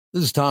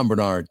This is Tom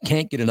Bernard.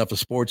 Can't get enough of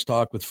sports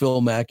talk with Phil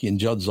Mackey and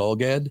Judd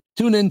Zolgad?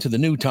 Tune in to the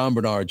new Tom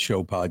Bernard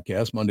Show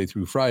podcast Monday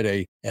through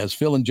Friday as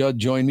Phil and Judd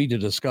join me to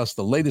discuss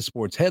the latest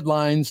sports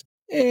headlines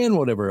and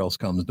whatever else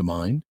comes to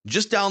mind.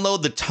 Just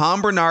download the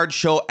Tom Bernard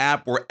Show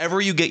app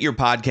wherever you get your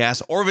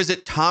podcasts or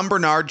visit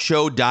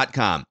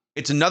tombernardshow.com.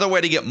 It's another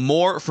way to get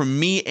more from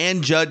me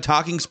and Judd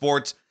talking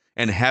sports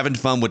and having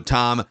fun with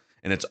Tom,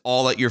 and it's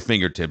all at your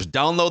fingertips.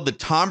 Download the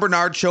Tom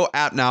Bernard Show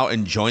app now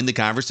and join the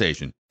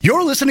conversation.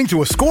 You're listening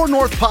to a Score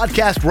North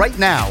podcast right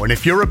now, and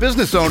if you're a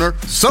business owner,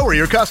 so are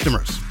your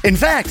customers. In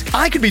fact,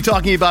 I could be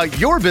talking about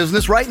your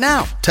business right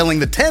now, telling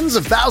the tens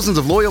of thousands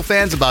of loyal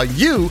fans about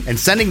you and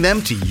sending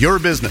them to your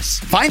business.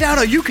 Find out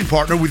how you can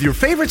partner with your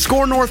favorite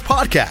Score North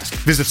podcast.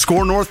 Visit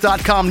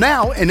scorenorth.com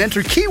now and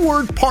enter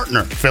keyword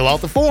partner. Fill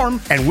out the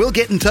form, and we'll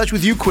get in touch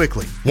with you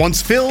quickly.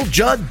 Once Phil,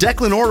 Judd,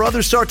 Declan, or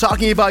others start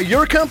talking about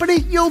your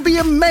company, you'll be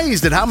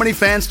amazed at how many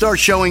fans start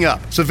showing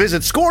up. So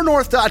visit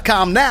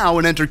scorenorth.com now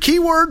and enter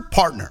keyword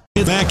partner.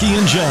 Mackey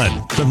and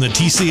Judd from the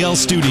TCL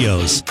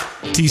Studios.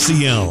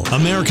 TCL,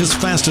 America's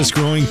fastest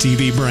growing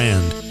TV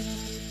brand.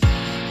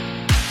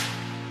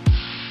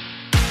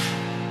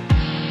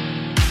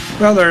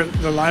 Well,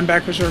 the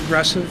linebackers are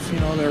aggressive. You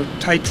know, they're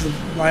tight to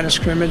the line of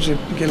scrimmage. They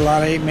get a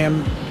lot of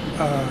eight-man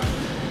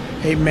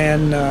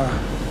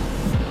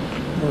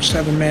or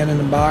seven-man in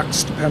the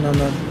box, depending on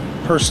the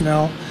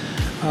personnel.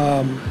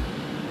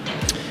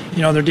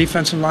 You know, their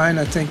defensive line,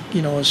 I think,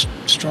 you know, is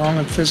strong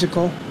and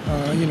physical.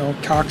 You know,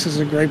 Cox is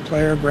a great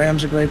player.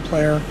 Graham's a great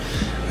player.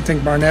 I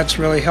think Barnett's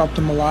really helped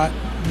them a lot.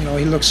 You know,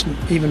 he looks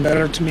even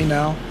better to me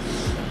now.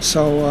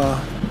 So,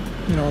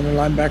 you know, their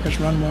linebackers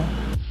run well.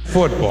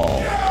 Football.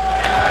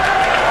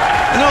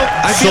 You know,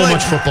 I feel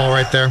much football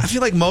right there. I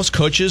feel like most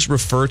coaches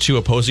refer to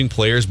opposing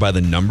players by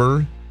the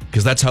number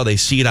because that's how they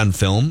see it on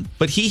film,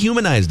 but he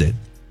humanized it.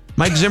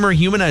 Mike Zimmer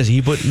humanized it.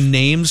 He put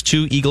names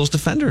to Eagles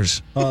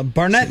defenders.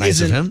 Barnett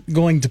isn't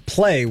going to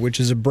play, which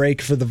is a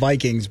break for the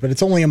Vikings, but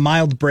it's only a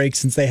mild break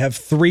since they have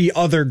three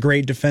other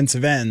great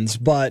defensive ends.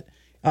 But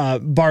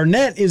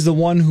Barnett is the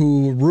one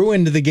who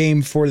ruined the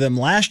game for them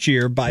last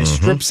year by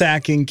strip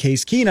sacking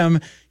Case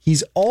Keenum.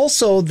 He's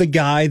also the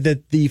guy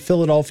that the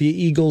Philadelphia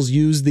Eagles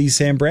used the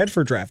Sam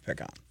Bradford draft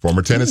pick on.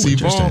 Former Tennessee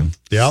ball.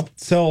 Yep.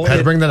 So had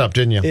to bring that up,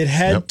 didn't you? It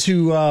had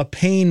to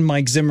pain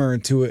Mike Zimmer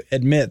to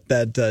admit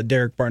that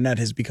Derek Barnett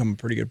has become a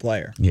pretty good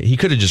player. Yeah, he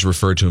could have just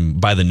referred to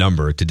him by the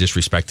number to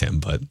disrespect him,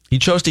 but he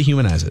chose to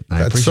humanize it.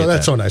 That's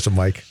so nice of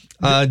Mike.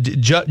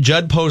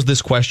 Judd posed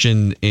this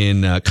question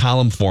in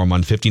column form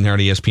on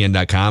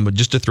 1500ESPN.com, but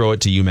just to throw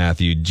it to you,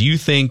 Matthew, do you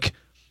think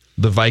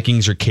the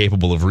Vikings are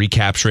capable of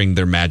recapturing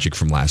their magic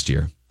from last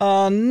year?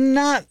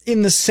 Not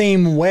in the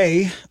same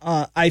way.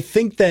 I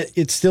think that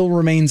it still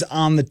remains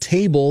on the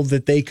table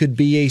that they could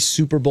be a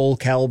Super Bowl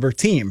caliber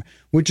team,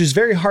 which is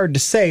very hard to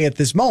say at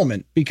this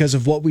moment because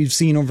of what we've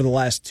seen over the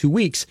last 2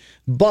 weeks.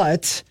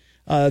 But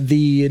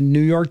the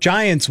New York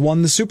Giants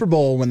won the Super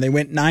Bowl when they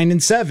went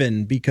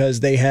 9-7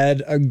 because they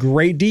had a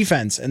great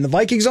defense. And the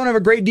Vikings don't have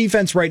a great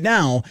defense right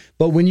now,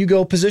 but when you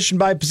go position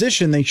by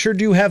position, they sure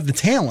do have the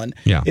talent.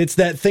 Yeah. It's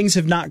that things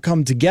have not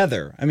come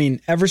together. I mean,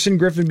 Everson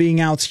Griffin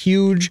being out's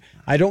huge.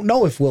 I don't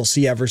know if we'll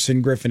see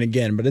Everson Griffin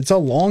again, but it's a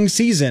long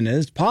season.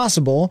 It's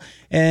possible.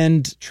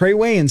 And Trey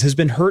Wayans has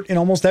been hurt in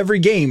almost every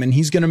game, and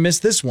he's going to miss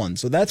this one.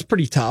 So that's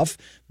pretty tough.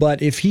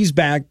 But if he's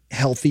back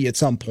healthy at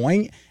some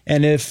point,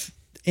 and if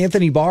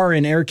Anthony Barr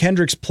and Eric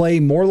Kendricks play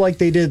more like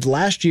they did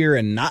last year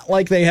and not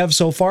like they have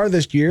so far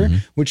this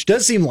year, which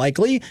does seem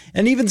likely,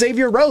 and even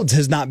Xavier Rhodes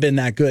has not been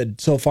that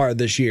good so far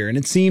this year, and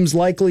it seems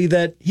likely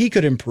that he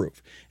could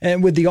improve.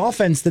 And with the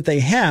offense that they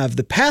have,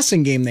 the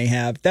passing game they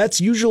have, that's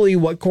usually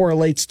what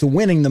correlates to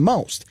winning the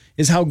most,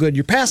 is how good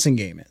your passing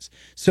game is.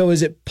 So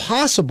is it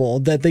possible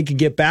that they could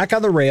get back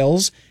on the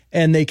rails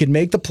and they could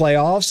make the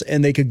playoffs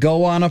and they could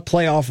go on a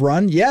playoff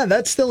run? Yeah,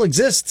 that still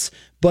exists,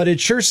 but it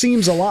sure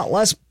seems a lot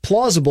less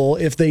plausible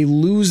if they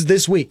lose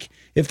this week.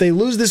 If they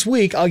lose this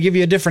week, I'll give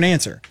you a different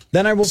answer.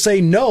 Then I will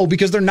say no,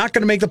 because they're not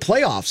going to make the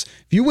playoffs.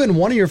 If you win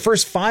one of your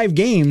first 5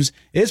 games,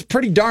 it's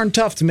pretty darn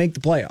tough to make the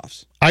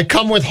playoffs. I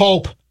come with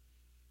hope.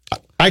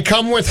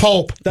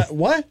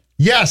 What?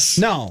 Yes.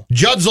 No.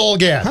 Judd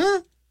Zolgad.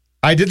 Huh?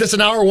 I did this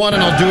in hour 1,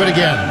 and I'll do it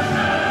again.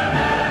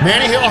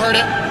 Manny Hill heard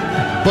it,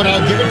 but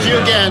I'll give it to you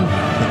again.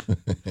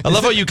 I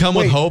love how you come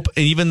with hope,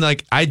 and even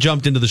like I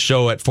jumped into the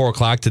show at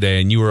 4:00 today,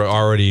 and you were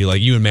already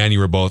like you and Manny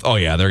were both. Oh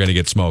yeah, they're going to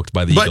get smoked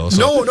by the Eagles.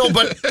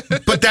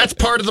 But that's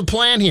part of the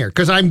plan here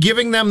because I'm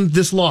giving them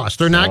this loss.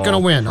 They're not going to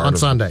win on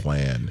Sunday.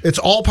 It's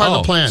all part of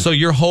the plan. So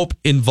your hope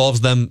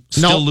involves them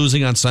still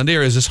losing on Sunday,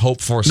 or is this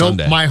hope for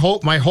Sunday? My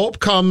hope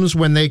comes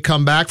when they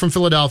come back from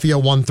Philadelphia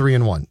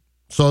 1-3-1.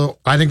 So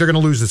I think they're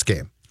going to lose this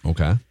game.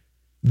 Okay.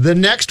 The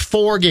next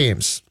 4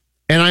 games,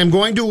 and I'm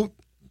going to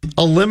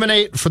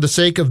eliminate, for the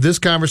sake of this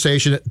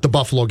conversation, the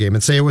Buffalo game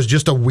and say it was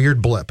just a weird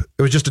blip.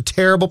 It was just a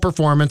terrible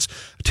performance,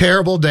 a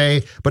terrible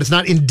day, but it's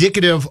not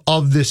indicative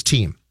of this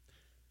team.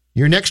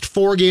 Your next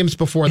 4 games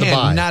before the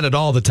bye. Not at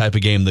all the type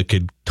of game that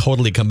could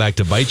totally come back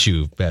to bite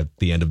you at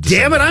the end of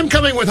December. Damn it, I'm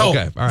coming with hope.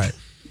 Okay, all right.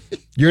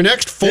 Your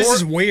next 4. This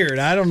is weird.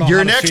 I don't know Your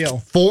how to next feel.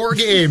 4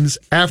 games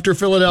after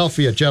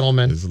Philadelphia,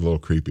 gentlemen. This is a little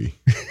creepy.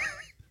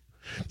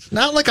 It's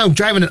not like I'm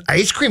driving an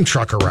ice cream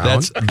truck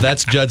around.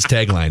 That's Judd's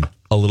tagline.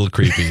 A little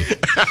creepy.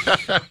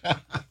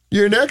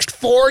 Your next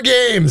 4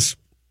 games.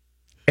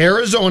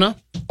 Arizona,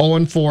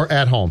 0-4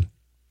 at home.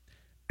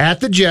 At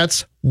the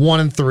Jets,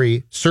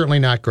 1-3. Certainly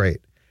not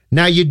great.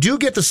 Now, you do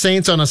get the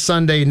Saints on a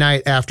Sunday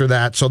night after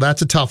that, so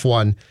that's a tough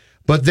one.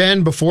 But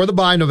then before the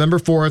bye, November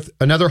 4th,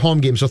 another home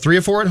game. So 3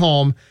 or 4 at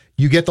home.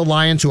 You get the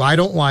Lions, who I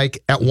don't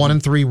like, at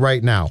 1-3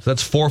 right now. So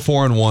that's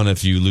 4-4-1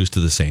 if you lose to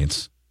the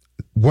Saints.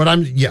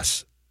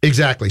 Yes,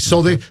 exactly.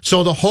 So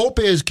the hope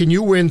is, can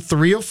you win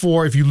 3 or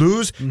 4? If you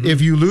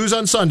lose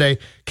on Sunday,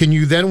 can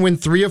you then win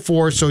 3 or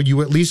 4 so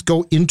you at least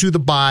go into the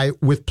bye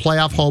with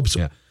playoff hopes?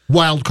 Yeah.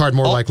 Wild card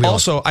more likely.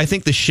 Also, I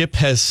think the ship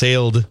has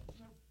sailed.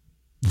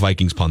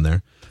 Vikings pun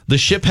there. The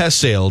ship has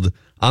sailed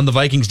on the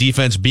Vikings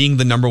defense being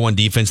the number 1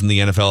 defense in the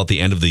NFL at the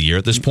end of the year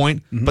at this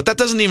point. Mm-hmm. But that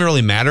doesn't even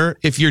really matter.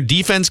 If your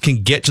defense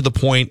can get to the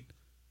point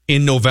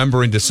in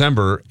November and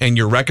December and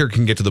your record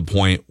can get to the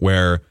point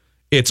where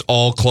it's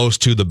all close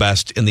to the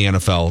best in the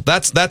NFL.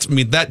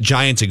 That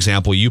Giants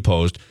example you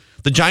posed.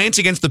 The Giants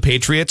against the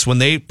Patriots, when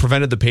they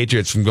prevented the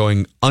Patriots from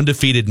going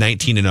undefeated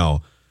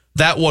 19-0,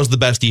 that was the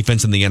best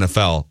defense in the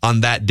NFL on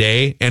that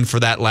day and for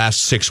that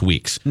last 6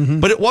 weeks. Mm-hmm.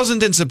 But it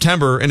wasn't in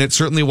September, and it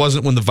certainly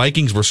wasn't when the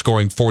Vikings were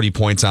scoring 40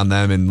 points on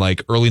them in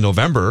like early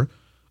November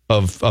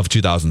of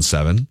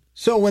 2007.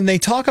 So when they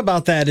talk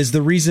about that as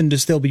the reason to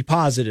still be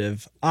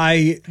positive,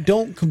 I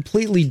don't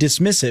completely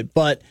dismiss it.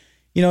 But,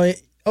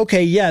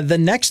 okay, yeah, the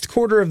next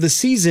quarter of the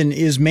season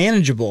is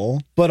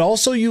manageable, but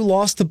also you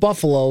lost to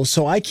Buffalo,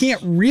 so I can't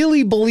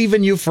really believe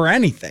in you for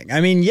anything.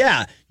 I mean,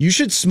 yeah, you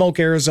should smoke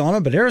Arizona,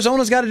 but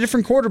Arizona's got a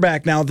different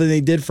quarterback now than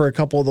they did for a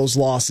couple of those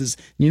losses.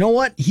 You know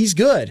what? He's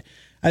good.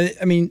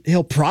 I mean,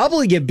 he'll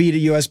probably get beat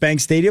at U.S. Bank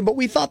Stadium, but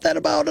we thought that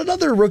about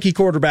another rookie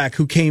quarterback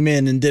who came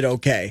in and did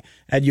okay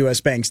at U.S.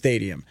 Bank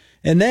Stadium.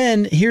 And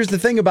then here's the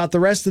thing about the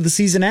rest of the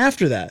season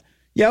after that.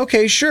 Yeah,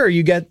 okay, sure.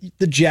 You get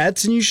the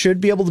Jets, and you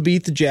should be able to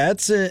beat the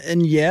Jets.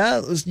 And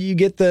yeah, you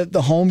get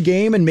the home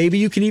game, and maybe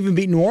you can even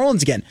beat New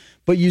Orleans again.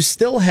 But you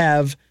still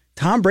have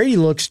Tom Brady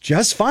looks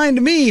just fine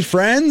to me,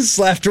 friends,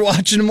 after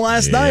watching him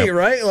last night,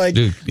 right? Like,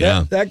 dude,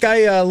 yeah. that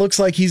guy looks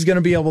like he's going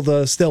to be able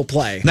to still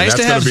play. Nice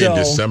to have. That's going to be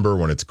in December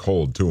when it's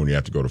cold, too, when you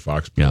have to go to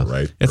Foxborough,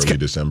 right? It's early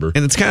December.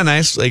 And it's kind of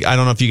nice. Like, I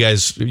don't know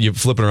if you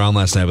flipping around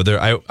last night, but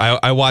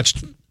I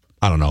watched,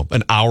 I don't know,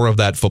 an hour of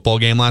that football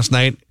game last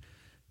night.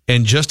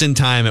 And just in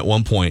time at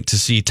one point to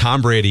see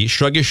Tom Brady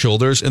shrug his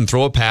shoulders and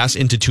throw a pass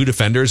into 2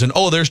 defenders. And,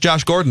 there's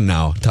Josh Gordon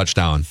now.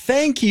 Touchdown.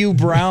 Thank you,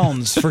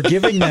 Browns, for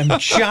giving them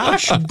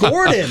Josh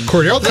Gordon.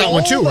 Cordero caught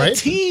one too, right?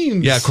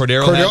 Teams. Yeah,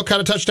 Cordero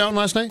caught a touchdown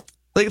last night.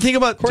 Like, think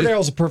about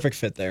Cordero's a perfect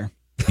fit there.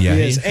 Yeah,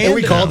 he is. And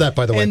we called that,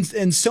 by the way. And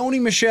Sony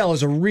Michel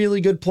is a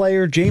really good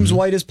player. James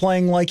White is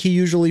playing like he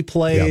usually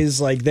plays.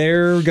 Yep. Like,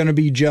 they're going to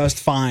be just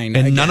fine.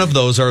 And none of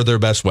those are their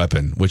best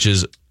weapon, which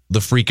is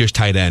the freakish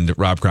tight end,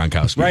 Rob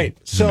Gronkowski. Right.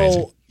 So,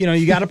 amazing.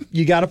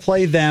 You gotta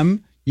play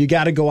them. You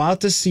got to go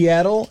out to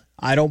Seattle.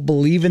 I don't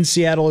believe in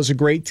Seattle as a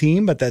great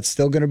team, but that's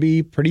still going to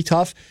be pretty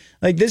tough.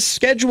 Like, this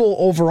schedule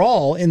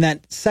overall in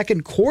that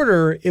second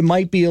quarter, it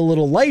might be a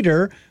little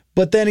lighter.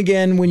 But then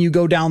again, when you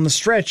go down the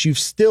stretch, you've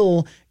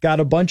still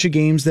got a bunch of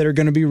games that are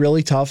going to be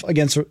really tough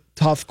against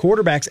tough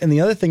quarterbacks. And the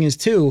other thing is,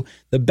 too,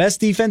 the best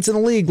defense in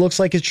the league looks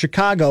like it's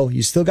Chicago.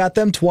 You still got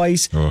them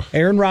twice. Ugh.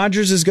 Aaron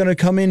Rodgers is going to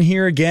come in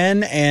here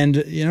again. And,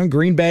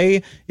 Green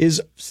Bay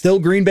is still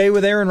Green Bay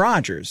with Aaron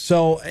Rodgers.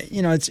 So,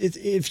 it's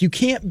if you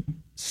can't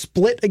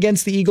split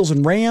against the Eagles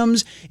and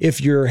Rams,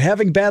 if you're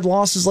having bad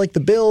losses like the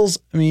Bills,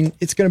 I mean,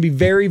 it's going to be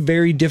very,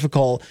 very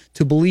difficult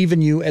to believe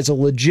in you as a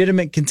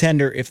legitimate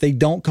contender if they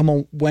don't come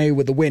away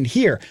with a win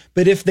here.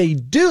 But if they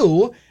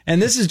do,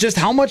 and this is just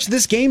how much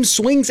this game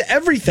swings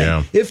everything.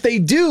 Yeah. If they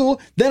do,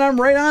 then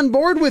I'm right on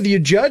board with you,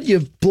 Judd.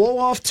 You blow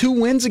off 2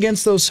 wins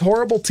against those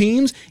horrible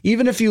teams.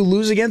 Even if you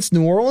lose against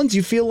New Orleans,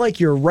 you feel like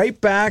you're right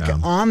back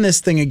on this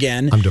thing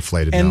again. I'm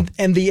deflated now.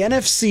 And the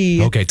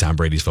NFC... Okay, Tom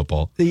Brady's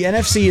football. The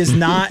NFC is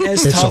not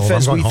as tough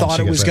as we thought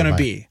it was going to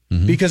be.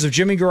 Mm-hmm. Because of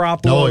Jimmy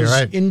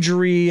Garoppolo's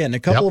injury and a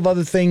couple of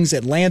other things.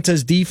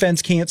 Atlanta's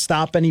defense can't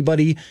stop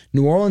anybody.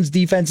 New Orleans'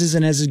 defense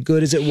isn't as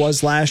good as it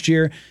was last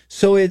year.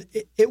 So it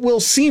will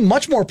seem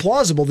much more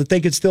plausible that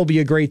they could still be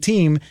a great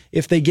team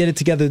if they get it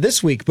together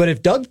this week. But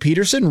if Doug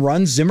Peterson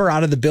runs Zimmer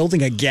out of the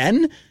building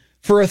again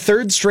for a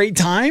third straight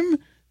time,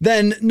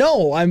 then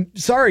no, I'm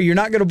sorry, you're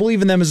not going to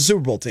believe in them as a Super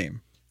Bowl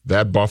team.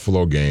 That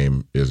Buffalo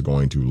game is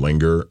going to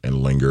linger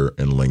and linger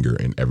and linger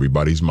in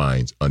everybody's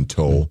minds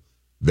until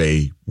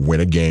they win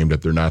a game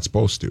that they're not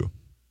supposed to.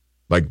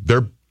 Like,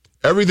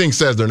 everything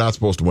says they're not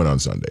supposed to win on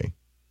Sunday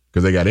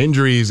because they got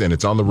injuries and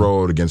it's on the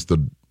road against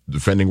the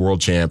defending world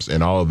champs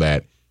and all of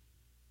that.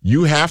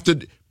 You have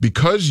to,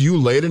 because you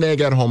laid an egg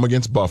at home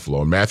against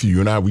Buffalo, and Matthew, you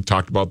and I, we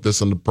talked about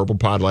this on the Purple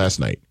Pod last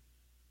night.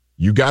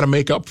 You got to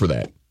make up for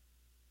that.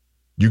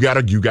 You got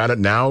to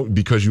now,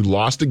 because you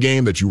lost a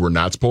game that you were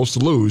not supposed to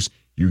lose,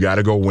 you got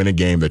to go win a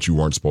game that you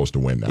weren't supposed to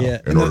win now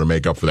in order to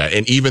make up for that.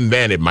 And even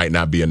then, it might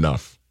not be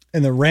enough.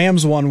 And the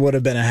Rams one would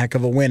have been a heck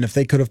of a win if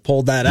they could have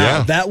pulled that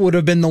out. That would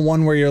have been the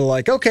one where you're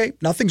like, okay,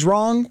 nothing's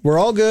wrong. We're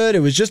all good.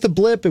 It was just a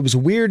blip. It was a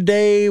weird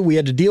day. We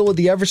had to deal with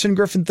the Everson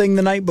Griffin thing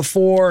the night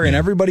before, and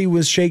everybody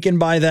was shaken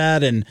by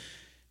that. And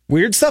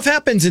weird stuff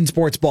happens in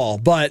sports ball.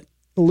 But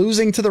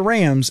losing to the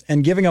Rams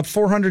and giving up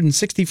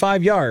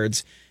 465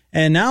 yards.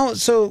 And now,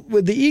 so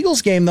with the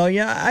Eagles game, though,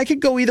 I could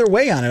go either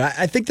way on it.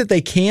 I think that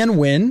they can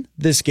win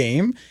this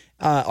game.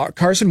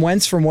 Carson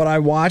Wentz, from what I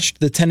watched,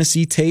 the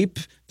Tennessee tape,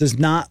 does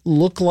not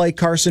look like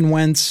Carson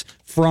Wentz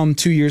from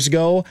 2 years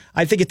ago.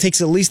 I think it takes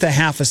at least a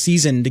half a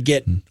season to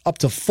get up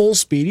to full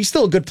speed. He's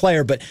still a good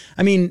player, but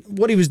I mean,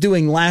 what he was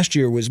doing last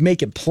year was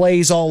making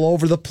plays all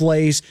over the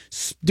place,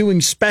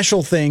 doing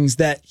special things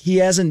that he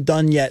hasn't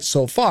done yet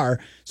so far.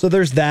 So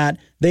there's that.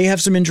 They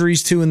have some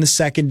injuries too in the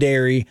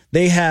secondary.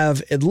 They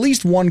have at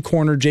least one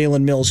corner,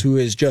 Jalen Mills, who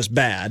is just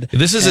bad.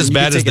 This is as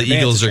bad as the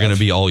Eagles are going to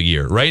be all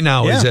year. Right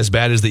now is as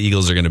bad as the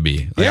Eagles are going to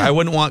be. Like, I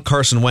wouldn't want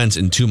Carson Wentz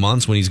in 2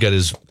 months when he's got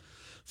his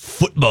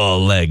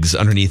football legs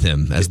underneath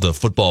him, as the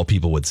football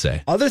people would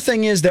say. Other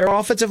thing is their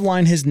offensive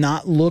line has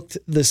not looked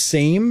the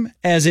same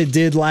as it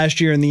did last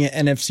year in the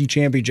NFC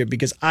Championship,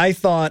 because I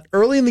thought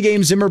early in the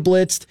game Zimmer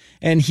blitzed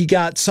and he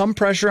got some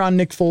pressure on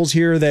Nick Foles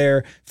here or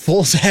there.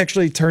 Foles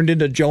actually turned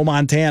into Joe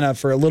Montana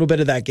for a little bit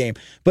of that game.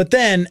 But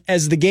then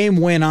as the game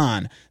went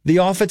on, the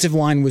offensive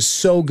line was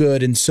so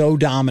good and so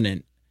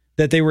dominant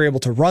that they were able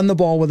to run the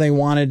ball when they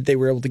wanted. They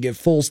were able to give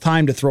Foles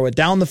time to throw it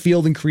down the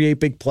field and create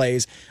big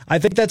plays. I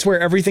think that's where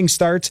everything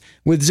starts.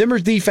 With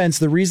Zimmer's defense,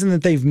 the reason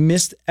that they've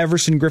missed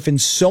Everson Griffin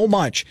so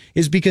much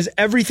is because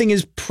everything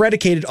is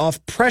predicated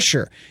off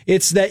pressure.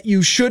 It's that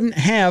you shouldn't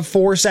have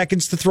 4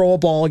 seconds to throw a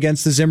ball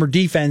against the Zimmer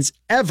defense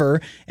ever,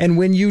 and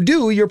when you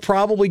do, you're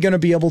probably going to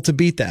be able to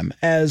beat them,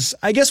 as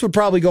I guess would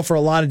probably go for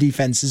a lot of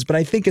defenses, but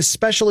I think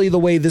especially the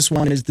way this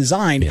one is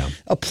designed,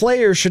 a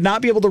player should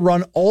not be able to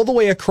run all the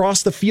way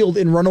across the field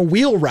and run a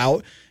wheel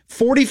route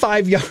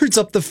 45 yards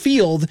up the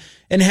field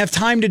and have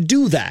time to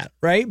do that,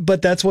 right?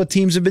 But that's what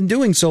teams have been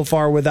doing so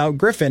far without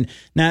Griffin.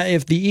 Now,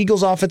 if the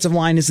Eagles' offensive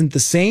line isn't the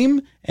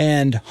same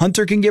and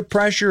Hunter can get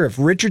pressure, if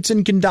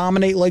Richardson can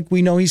dominate like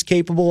we know he's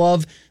capable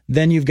of,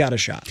 then you've got a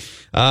shot.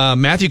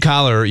 Matthew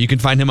Collar, you can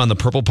find him on the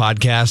Purple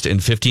Podcast and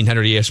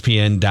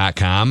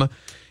 1500ESPN.com.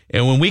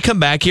 And when we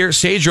come back here,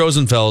 Sage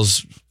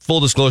Rosenfels,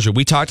 full disclosure,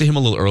 we talked to him a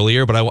little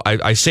earlier, but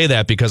I say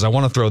that because I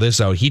want to throw this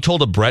out. He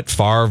told a Brett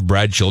Favre,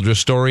 Brad Childress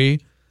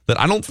story that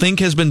I don't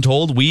think has been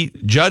told.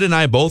 Judd and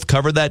I both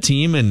covered that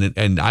team,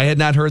 and I had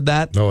not heard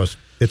that. No,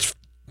 it's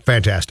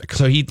fantastic.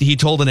 So he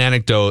told an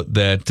anecdote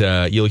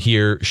that you'll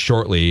hear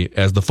shortly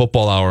as the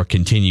football hour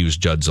continues,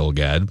 Judd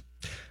Zulgad.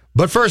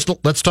 But first,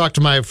 let's talk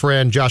to my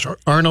friend Josh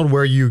Arnold,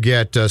 where you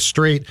get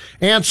straight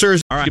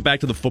answers. All right, get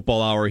back to the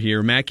football hour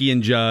here. Mackie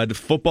and Judd,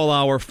 football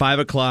hour, 5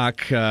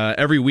 o'clock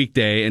every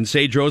weekday, and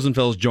Sage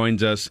Rosenfels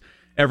joins us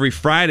every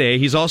Friday.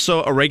 He's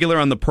also a regular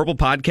on the Purple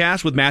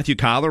Podcast with Matthew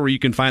Collar, where you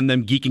can find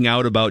them geeking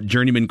out about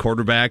journeyman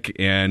quarterback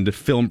and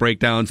film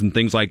breakdowns and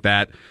things like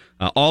that.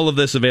 All of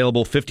this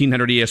available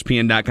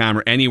 1500ESPN.com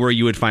or anywhere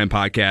you would find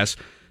podcasts.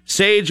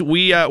 Sage,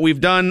 we've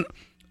done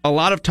a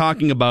lot of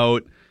talking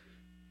about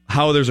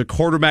how there's a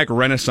quarterback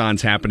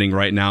renaissance happening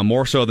right now,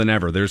 more so than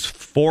ever. There's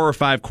 4 or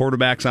 5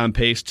 quarterbacks on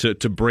pace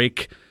to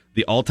break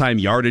the all-time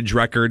yardage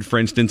record, for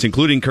instance,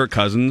 including Kirk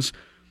Cousins.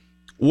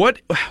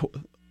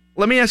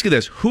 Let me ask you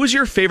this. Who's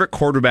your favorite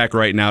quarterback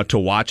right now to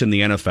watch in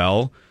the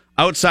NFL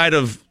outside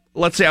of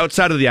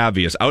the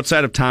obvious,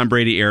 outside of Tom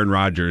Brady, Aaron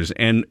Rodgers,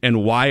 and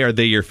why are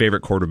they your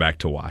favorite quarterback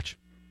to watch?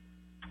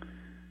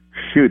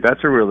 Shoot,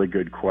 that's a really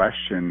good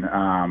question.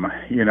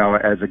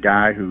 As a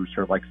guy who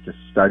sort of likes to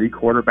study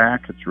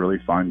quarterbacks, it's really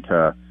fun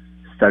to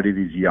study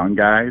these young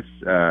guys.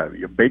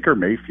 Baker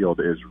Mayfield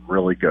is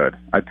really good.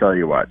 I tell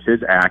you what, his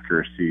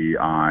accuracy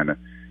on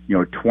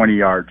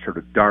 20-yard sort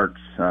of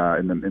darts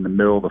in the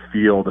middle of the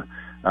field.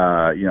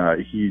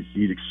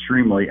 He's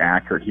extremely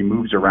accurate. He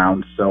moves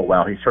around so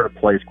well. He sort of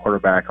plays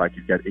quarterback like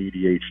he's got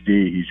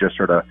ADHD. He's just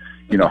sort of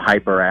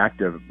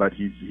hyperactive, but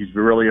he's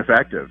really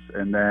effective.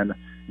 And then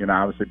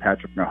obviously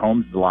Patrick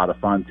Mahomes is a lot of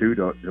fun too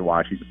to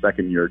watch. He's a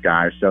second-year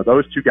guy. So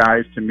those two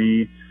guys to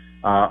me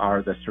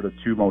are the sort of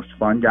two most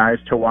fun guys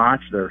to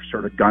watch. They're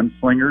sort of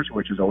gunslingers,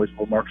 which is always a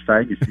little more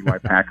exciting. You see why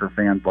Packer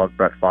fans love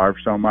Brett Favre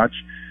so much.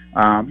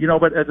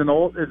 But as an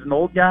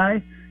old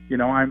guy,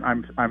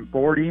 I'm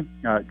 40.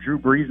 Drew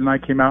Brees and I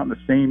came out in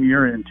the same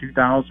year in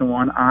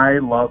 2001. I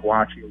love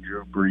watching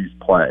Drew Brees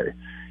play,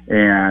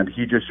 and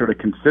he just sort of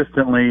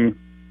consistently,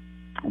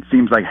 it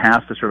seems like,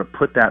 has to sort of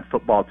put that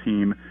football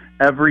team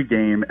every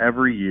game,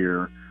 every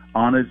year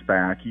on his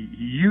back. He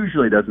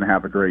usually doesn't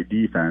have a great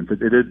defense.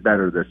 It is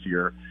better this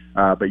year,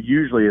 but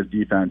usually his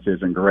defense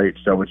isn't great.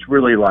 So it's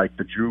really like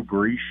the Drew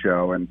Brees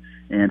show, and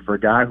for a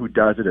guy who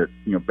does it at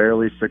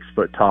barely 6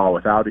 foot tall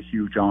without a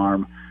huge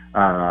arm.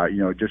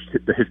 Just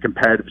his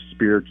competitive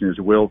spirit and his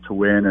will to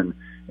win, and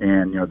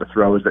the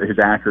throws, his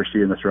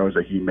accuracy and the throws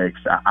that he makes.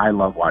 I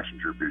love watching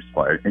Drew Brees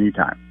play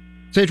anytime.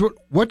 Sage,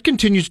 what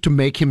continues to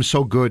make him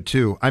so good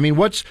too? I mean,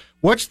 what's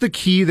the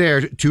key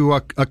there to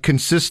a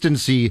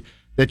consistency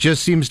that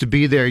just seems to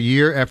be there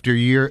year after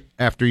year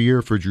after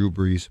year for Drew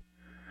Brees?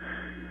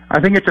 I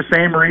think it's the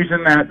same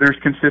reason that there's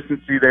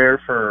consistency there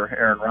for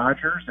Aaron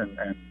Rodgers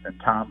and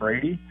Tom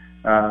Brady.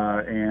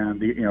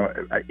 And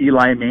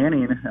Eli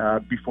Manning,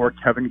 before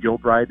Kevin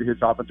Gilbride, his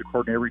offensive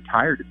coordinator,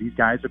 retired. These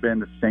guys have been in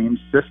the same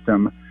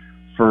system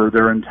for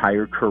their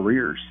entire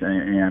careers,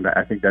 and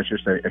I think that's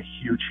just a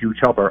huge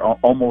help, or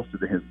almost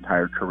his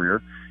entire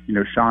career.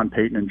 Sean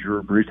Payton and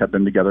Drew Brees have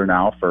been together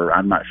now for,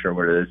 I'm not sure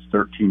what it is,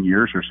 13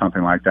 years or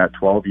something like that,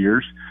 12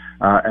 years.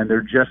 And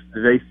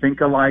they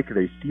think alike,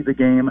 they see the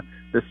game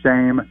the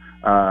same,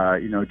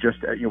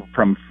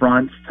 from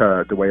fronts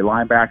to the way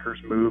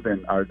linebackers move,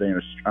 and are they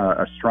in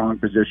a strong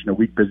position, a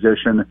weak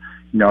position.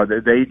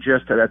 They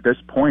just, at this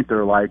point,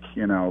 they're like,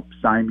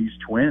 Siamese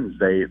twins.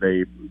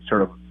 They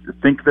sort of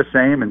think the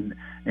same,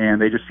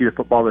 and they just see the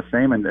football the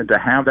same. And to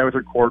have that with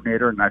their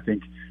coordinator, and I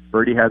think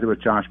Brady has it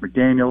with Josh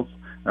McDaniels,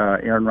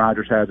 Aaron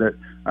Rodgers has it,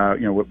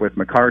 with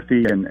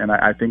McCarthy, and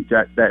I think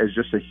that is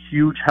just a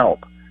huge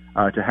help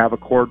to have a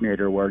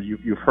coordinator where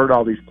you've heard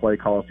all these play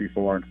calls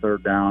before on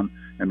third down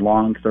and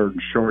long, third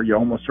and short. You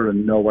almost sort of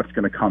know what's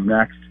going to come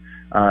next.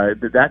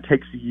 That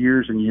takes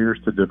years and years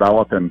to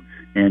develop, and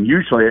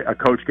usually a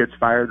coach gets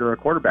fired or a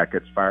quarterback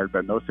gets fired, but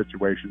in those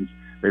situations,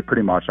 they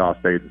pretty much all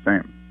stay the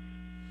same.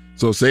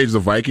 So, Sage, the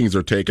Vikings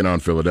are taking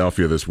on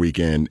Philadelphia this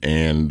weekend,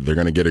 and they're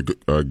going to get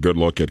a good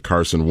look at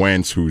Carson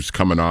Wentz, who's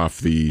coming off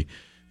the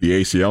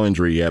ACL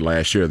injury he had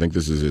last year. I think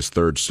this is his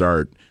third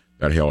start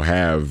that he'll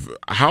have.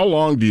 How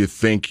long do you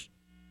think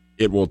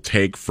it will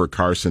take for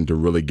Carson to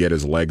really get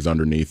his legs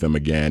underneath him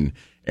again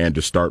and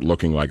to start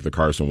looking like the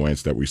Carson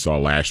Wentz that we saw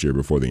last year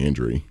before the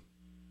injury?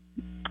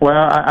 Well,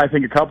 I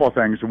think a couple of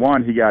things.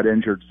 One, he got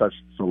injured so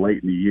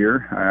late in the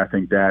year. I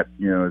think that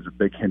is a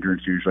big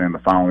hindrance usually in the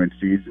following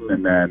season.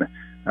 And then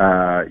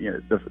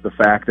the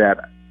fact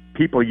that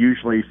people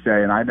usually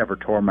say, and I never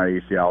tore my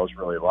ACL, I was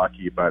really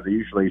lucky, but they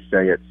usually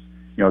say it's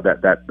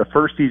that the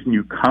first season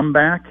you come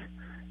back,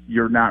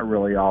 you're not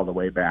really all the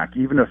way back,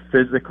 even if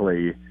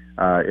physically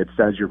it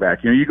says you're back.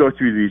 You go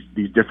through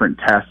these different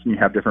tests, and you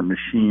have different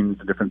machines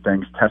and different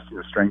things testing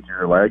the strength of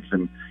your legs,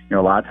 and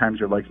a lot of times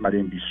your legs might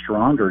even be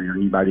stronger, your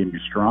knee might even be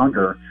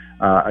stronger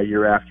a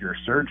year after your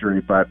surgery.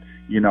 But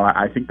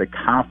I think the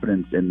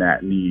confidence in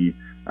that knee,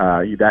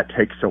 that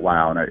takes a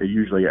while, and it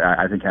usually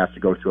I think has to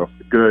go through a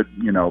good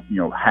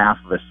half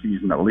of a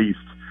season at least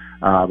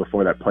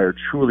before that player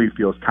truly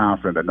feels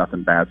confident that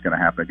nothing bad's going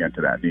to happen again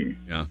to that knee.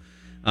 Yeah.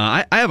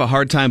 I have a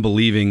hard time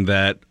believing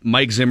that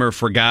Mike Zimmer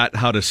forgot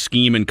how to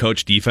scheme and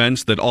coach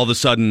defense, that all of a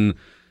sudden,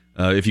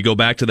 if you go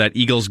back to that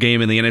Eagles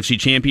game in the NFC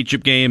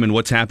Championship game and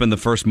what's happened the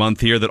first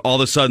month here, that all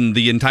of a sudden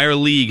the entire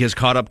league has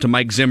caught up to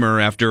Mike Zimmer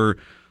after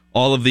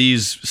all of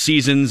these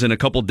seasons and a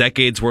couple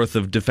decades worth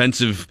of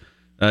defensive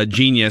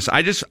genius.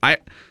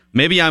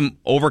 Maybe I'm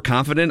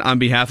overconfident on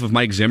behalf of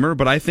Mike Zimmer,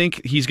 but I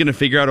think he's going to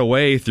figure out a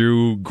way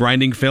through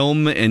grinding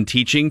film and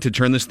teaching to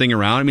turn this thing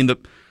around. I mean,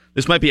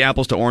 this might be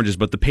apples to oranges,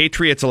 but the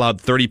Patriots allowed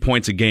 30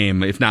 points a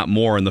game, if not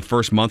more, in the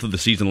first month of the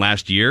season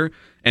last year,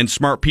 and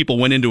smart people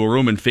went into a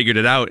room and figured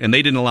it out, and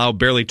they didn't allow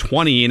barely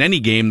 20 in any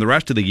game the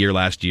rest of the year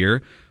last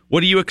year. What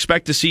do you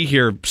expect to see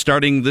here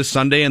starting this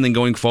Sunday and then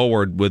going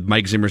forward with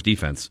Mike Zimmer's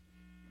defense?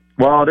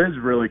 Well, it is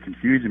really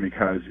confusing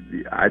because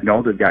I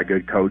know they've got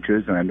good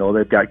coaches and I know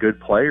they've got good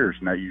players,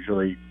 and that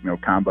usually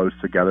combos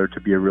together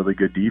to be a really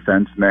good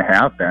defense, and they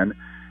have been.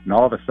 And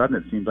all of a sudden,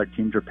 it seems like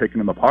teams are picking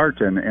them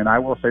apart. And I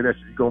will say this: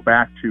 if you go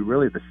back to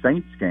really the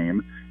Saints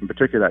game, in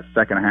particular that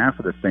second half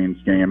of the Saints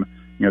game,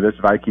 this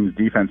Vikings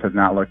defense has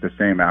not looked the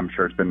same. I'm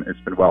sure it's been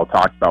well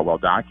talked about, well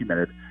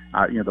documented.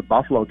 The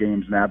Buffalo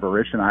game's an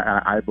aberration,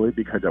 I believe,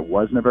 because it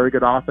wasn't a very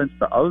good offense.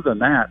 But other than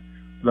that,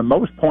 for the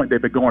most part,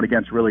 they've been going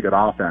against really good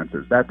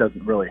offenses. That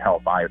doesn't really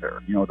help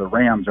either. The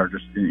Rams are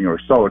just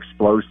so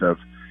explosive,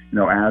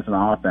 as an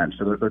offense.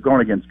 So they're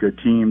going against good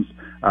teams.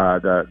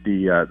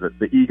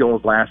 The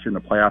Eagles last year in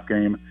the playoff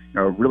game,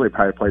 really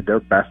probably played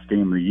their best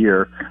game of the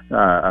year.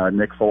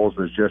 Nick Foles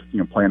was just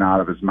playing out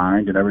of his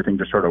mind, and everything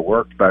just sort of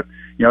worked. But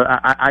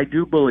I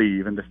do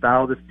believe, and the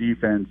style of this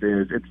defense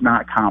is it's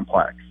not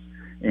complex,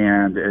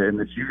 and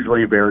it's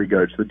usually very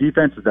good. So the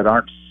defenses that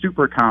aren't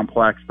super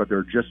complex, but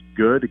they're just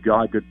good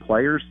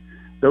players,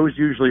 those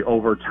usually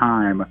over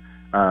time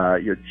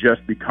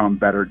just become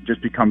better,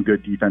 just become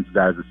good defenses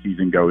as the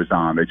season goes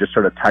on. They just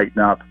sort of tighten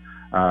up.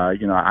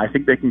 I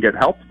think they can get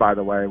helped, by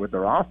the way, with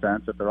their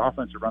offense. If their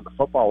offense would run the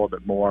football a little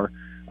bit more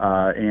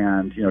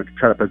and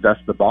try to possess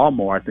the ball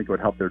more, I think it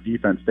would help their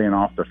defense staying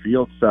off the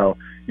field. So,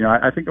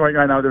 I think right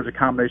now there's a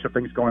combination of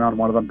things going on.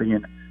 One of them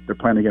being they're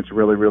playing against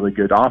really, really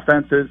good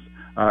offenses.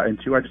 And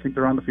two, I just think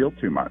they're on the field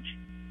too much.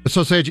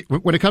 So, Sage,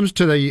 when it comes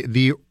to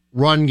the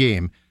run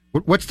game,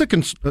 what's the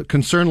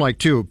concern like,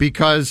 too?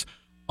 Because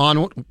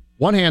on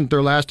one hand,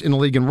 they're last in the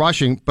league in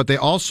rushing, but they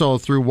also,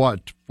 through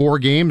 4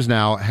 games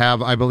now,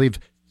 have, I believe,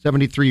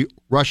 73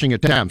 rushing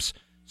attempts.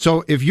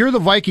 So if you're the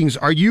Vikings,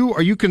 are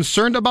you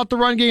concerned about the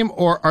run game,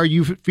 or are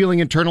you feeling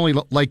internally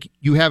like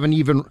you haven't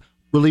even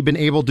really been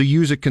able to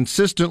use it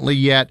consistently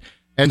yet,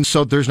 and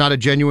so there's not a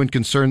genuine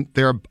concern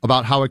there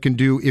about how it can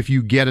do if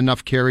you get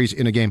enough carries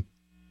in a game?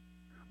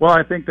 Well,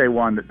 I think they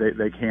won that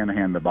they can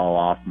hand the ball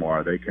off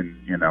more. They can,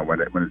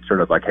 when it's sort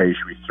of like, hey,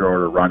 should we throw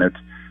it or run it?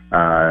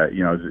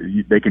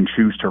 They can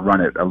choose to run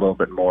it a little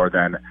bit more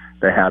than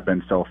they have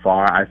been so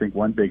far. I think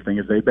one big thing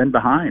is they've been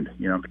behind,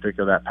 in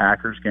particular that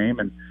Packers game.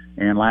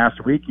 And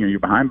last week, you're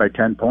behind by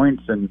 10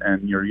 points and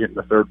you're getting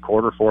the third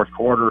quarter, fourth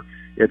quarter.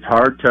 It's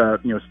hard to,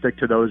 stick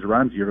to those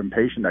runs. You're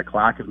impatient. That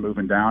clock is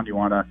moving down. You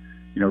want to,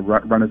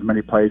 run as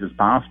many plays as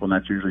possible, and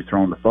that's usually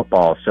throwing the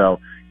football. So,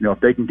 if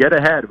they can get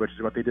ahead, which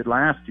is what they did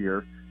last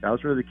year, that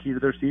was really the key to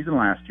their season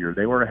last year.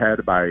 They were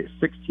ahead by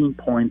 16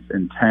 points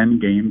in 10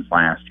 games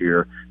last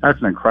year. That's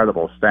an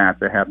incredible stat.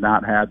 They have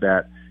not had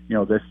that,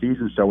 this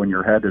season. So when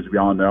you're ahead, as we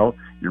all know,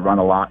 you run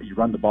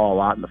the ball a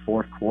lot in the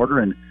fourth quarter,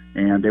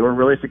 and they were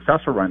really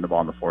successful running the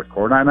ball in the fourth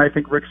quarter. And I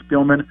think Rick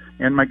Spielman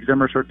and Mike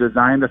Zimmer sort of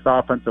designed this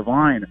offensive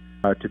line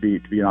to be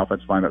an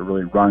offensive line that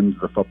really runs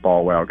the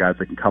football well, guys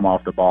that can come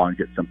off the ball and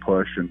get some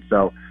push. And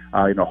so,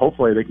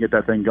 hopefully they can get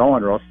that thing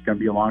going, or else it's going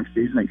to be a long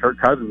season. And Kirk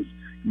Cousins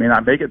may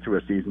not make it through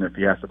a season if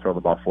he has to throw the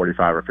ball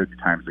 45 or 50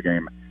 times a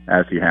game,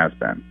 as he has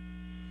been.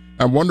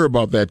 I wonder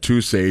about that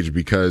too, Sage,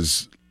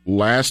 because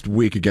last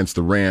week against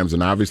the Rams,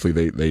 and obviously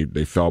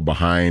they fell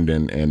behind,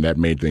 and that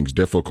made things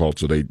difficult.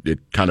 So it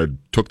kind of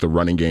took the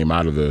running game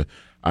out of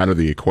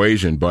the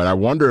equation. But I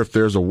wonder if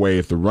there's a way,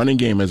 if the running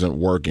game isn't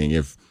working,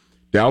 if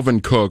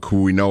Dalvin Cook,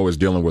 who we know is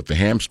dealing with the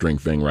hamstring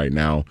thing right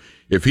now,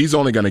 if he's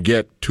only going to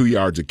get 2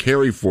 yards a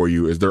carry for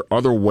you, is there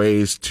other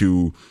ways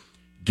to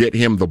get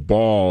him the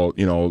ball,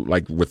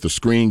 like with the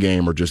screen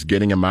game, or just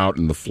getting him out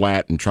in the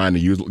flat and trying to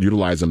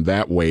utilize him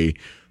that way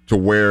to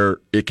where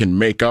it can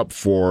make up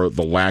for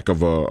the lack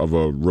of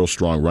a real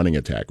strong running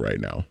attack right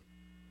now?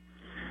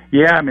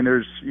 Yeah, I mean,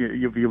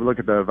 if you look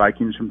at the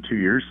Vikings from 2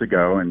 years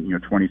ago, and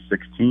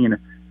 2016,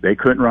 they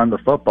couldn't run the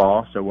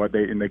football,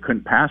 and they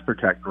couldn't pass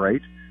protect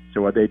great.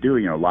 So what they do,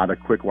 a lot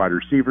of quick wide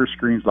receiver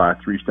screens, a lot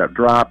of three-step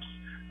drops,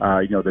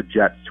 the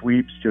jet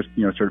sweeps, just,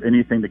 sort of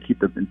anything to keep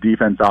the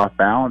defense off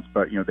balance,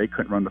 but, they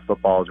couldn't run the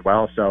football as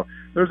well. So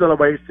there's other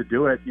ways to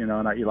do it,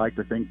 and you like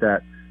to think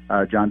that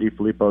John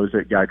DeFilippo is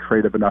a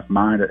creative enough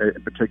mind,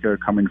 in particular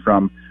coming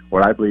from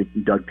what I believe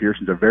Doug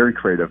Pearson's a very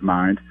creative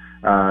mind.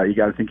 You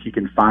got to think he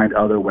can find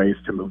other ways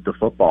to move the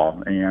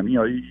football. And,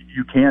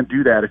 you can't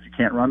do that if you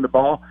can't run the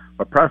ball.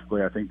 But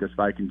preferably, I think this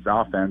Vikings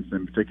offense,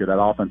 in particular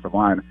that offensive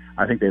line,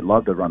 I think they'd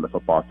love to run the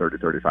football 30,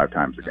 35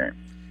 times a game.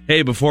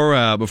 Hey,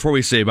 before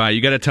we say bye,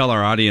 you got to tell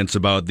our audience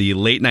about the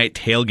late night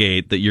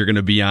tailgate that you're going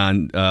to be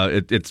on.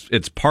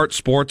 It's part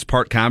sports,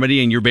 part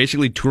comedy, and you're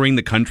basically touring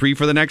the country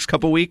for the next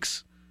couple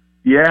weeks.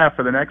 Yeah,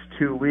 for the next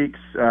 2 weeks,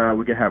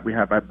 we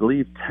have I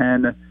believe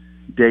 10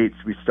 dates.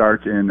 We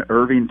start in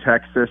Irving,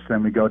 Texas,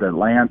 then we go to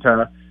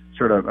Atlanta,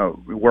 sort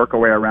of work our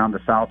way around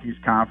the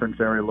Southeast Conference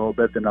area a little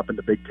bit, then up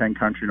into Big Ten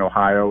country in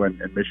Ohio and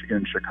Michigan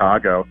and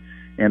Chicago.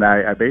 And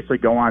I basically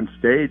go on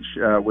stage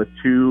with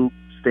two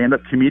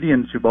stand-up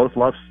comedians who both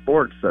love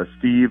sports.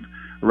 Steve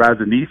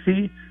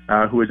Razanisi,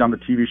 who is on the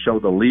TV show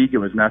The League. It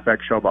was an FX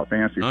show about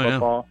fantasy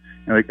football.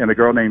 Yeah. And a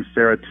girl named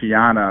Sarah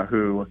Tiana,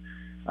 who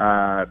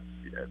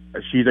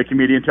she's a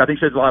comedian too. I think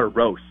she has a lot of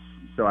roasts.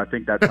 So I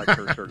think that's like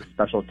her sort of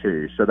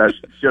specialty. So this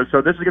is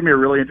going to be a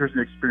really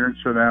interesting experience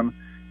for them.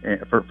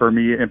 For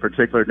me in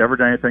particular, never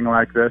done anything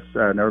like this.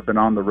 Never been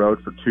on the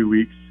road for 2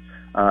 weeks,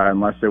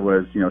 unless it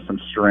was some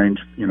strange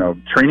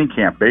training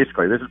camp.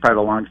 Basically, this is probably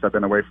the longest I've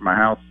been away from my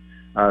house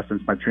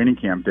since my training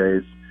camp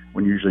days,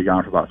 when you're usually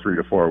gone for about 3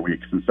 to 4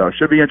 weeks. And so it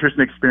should be an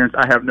interesting experience.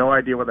 I have no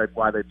idea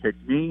why they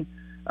picked me.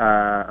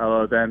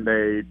 Other than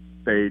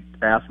they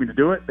asked me to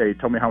do it. They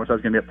told me how much I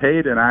was going to get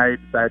paid, and I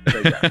decided to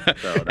say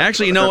yes. So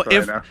actually,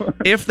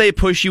 if they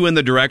push you in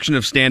the direction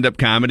of stand-up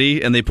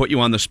comedy and they put you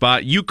on the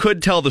spot, you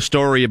could tell the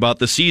story about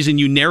the season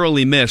you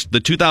narrowly missed, the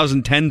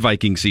 2010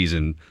 Viking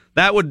season.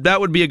 That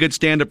would be a good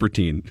stand-up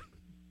routine.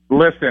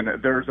 Listen,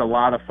 there's a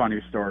lot of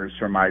funny stories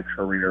from my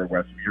career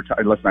with.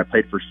 Listen, I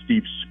played for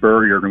Steve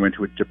Spurrier and went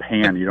to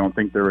Japan. You don't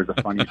think there was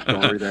a funny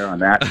story there on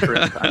that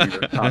trip? I mean,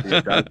 there's probably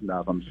a dozen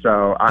of them.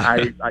 So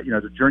I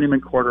as a journeyman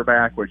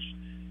quarterback, which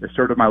is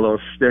sort of my little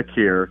shtick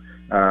here.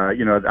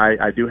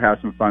 I do have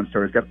some fun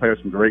stories. Got to play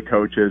with some great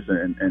coaches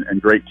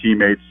and great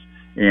teammates,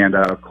 and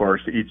of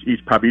course, each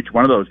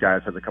one of those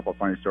guys has a couple of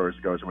funny stories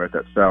that goes with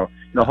it. So,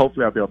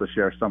 hopefully, I'll be able to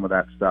share some of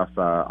that stuff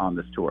on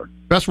this tour.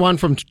 Best one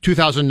from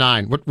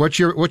 2009. What's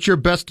your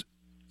best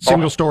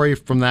single story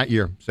from that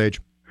year,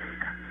 Sage?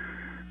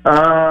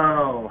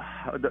 Oh,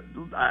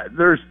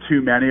 there's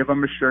too many of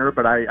them, sure,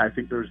 but I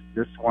think there's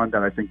this one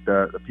that I think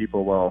the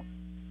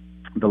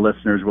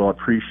listeners will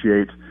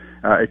appreciate.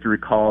 If you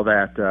recall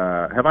that,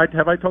 have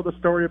I told the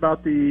story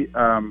about the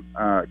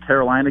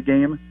Carolina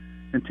game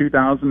in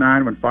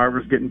 2009 when Favre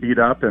was getting beat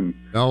up and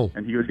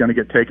he was going to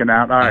get taken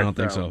out? All right, I don't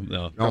think so.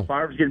 No.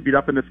 Favre was getting beat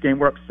up in this game.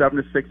 We're up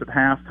 7-6 at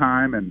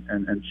halftime,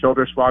 and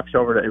Childress walks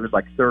over to. It was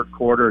like third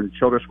quarter, and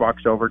Childress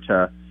walks over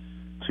to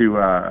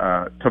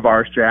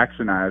Tavares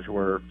Jackson and I, as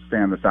we're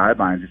standing on the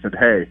sidelines. He said,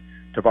 "Hey,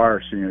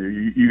 Tavares,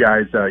 you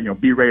guys,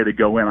 be ready to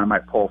go in. I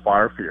might pull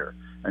Favre here."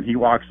 And he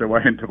walks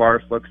away, and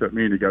Tavares looks at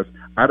me and he goes,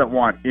 "I don't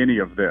want any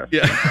of this."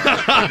 Yeah.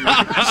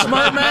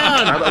 Smart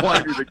man. I don't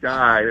want to be the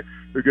guy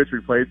who gets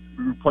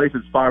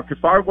replaces Favre,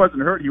 because Favre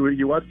wasn't hurt. He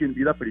was getting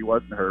beat up, but he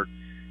wasn't hurt.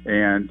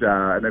 And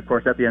of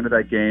course, at the end of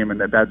that game, and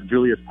that's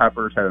Julius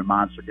Peppers had a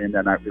monster game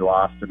that night. We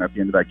lost, and at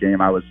the end of that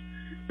game, I was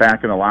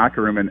back in the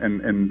locker room, and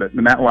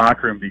in that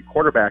locker room, the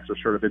quarterbacks were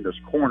sort of in this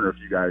corner, if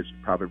you guys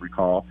probably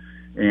recall.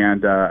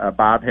 And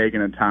Bob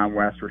Hagan and Tom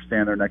West were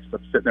sitting there next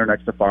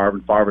to Favre,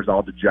 and Favre was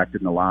all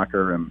dejected in the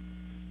locker, and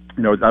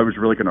I was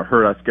really going to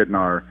hurt us getting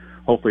our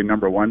hopefully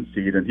number 1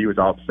 seed, and he was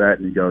all upset,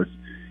 and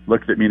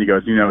looks at me and he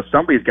goes,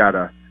 somebody's got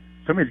to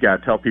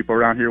tell people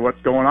around here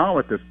what's going on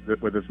with this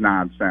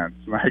nonsense.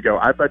 And I go,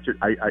 I bet you.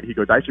 He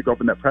goes, I should go up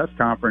in that press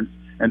conference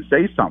and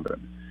say something.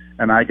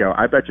 And I go,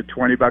 I bet you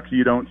 $20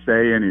 you don't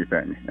say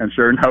anything. And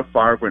sure enough,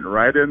 Favre went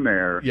right in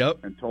there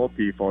and told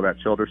people that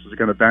Childress was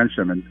going to bench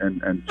him,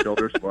 and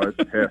Childress was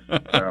pissed.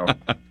 So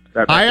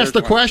I asked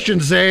the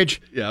question,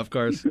 Sage. Yeah, of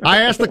course.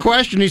 I asked the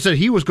question. He said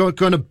he was going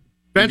to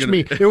bench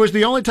me. It was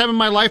the only time in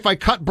my life I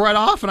cut Brett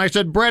off, and I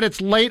said, Brett, it's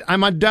late.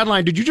 I'm on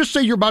deadline. Did you just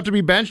say you're about to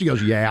be benched? He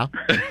goes, yeah.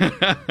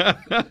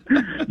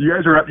 You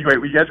guys are up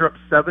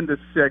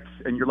 7-6,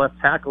 and your left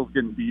tackle's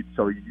getting beat,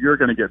 so you're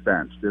going to get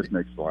benched. This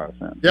makes a lot of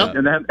sense. Yep.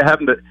 And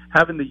having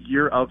the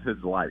year of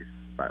his life,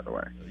 by the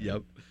way.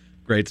 Yep.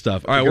 Great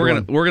stuff. All right,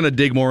 we're gonna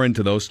dig more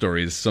into those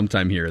stories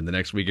sometime here in the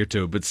next week or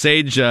two. But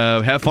Sage,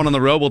 have fun on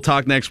the road. We'll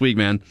talk next week,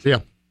 man.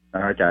 Yeah.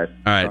 All right, guys.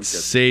 All right,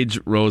 Sage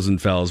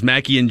Rosenfels,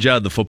 Mackey and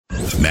Judd, the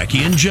football.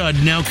 Mackey and Judd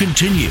now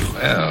continue.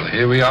 Well,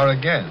 here we are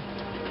again.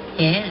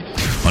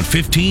 Yes. On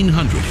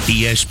 1500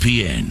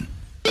 ESPN.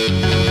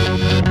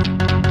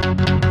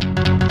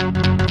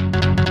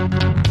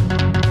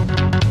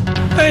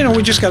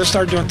 We just got to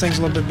start doing things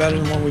a little bit better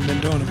than what we've been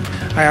doing.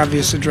 I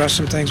obviously addressed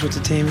some things with the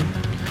team,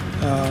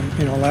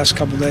 last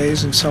couple of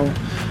days, and so,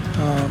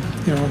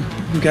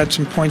 we got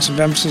some points of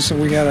emphasis that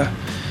we got to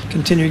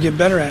continue to get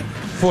better at.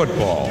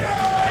 Football. All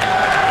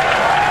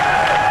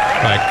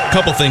right, a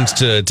couple things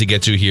to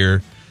get to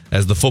here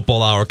as the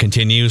football hour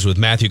continues with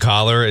Matthew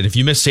Collar. And if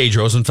you missed Sage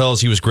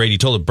Rosenfels, he was great. He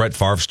told a Brett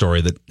Favre story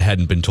that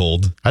hadn't been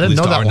told. I didn't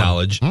know that to our one.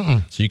 knowledge.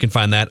 So you can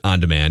find that on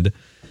demand.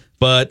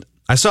 But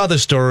I saw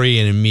this story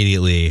and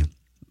immediately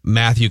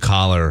Matthew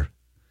Collar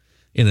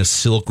in a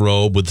silk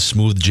robe with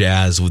smooth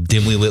jazz with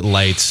dimly lit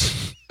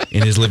lights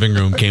in his living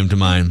room came to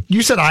mind.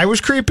 You said I was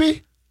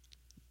creepy?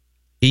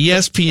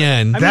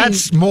 ESPN.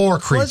 That's more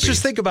creepy. Let's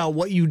just think about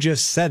what you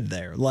just said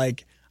there.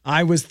 Like,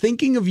 I was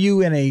thinking of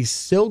you in a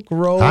silk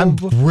robe. I'm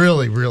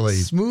really, really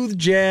smooth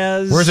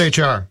jazz. Where's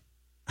HR?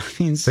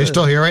 They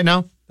still here right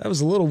now? That was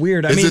a little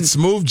weird. Is it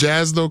smooth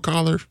jazz though,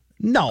 Collar?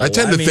 No, I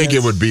tend to think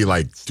it would be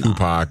like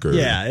Tupac or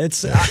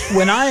it's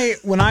when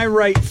I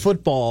write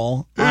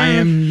football, I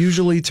am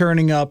usually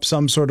turning up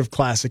some sort of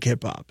classic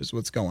hip hop is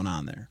what's going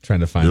on there. Trying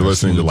to find. You're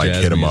listening to like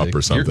Hit 'Em Up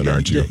or something,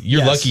 aren't you?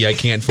 You're lucky I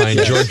can't find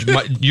George.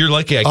 You're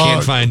lucky I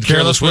can't find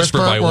Careless Whisper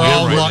by Will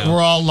right now.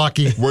 We're all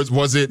lucky.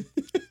 Was it?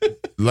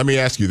 Let me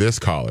ask you this,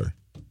 Collar.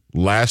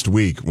 Last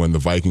week when the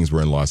Vikings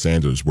were in Los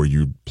Angeles, were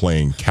you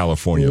playing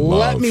California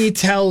Love? Let me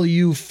tell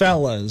you,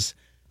 fellas.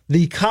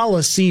 The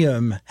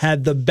Coliseum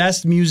had the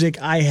best music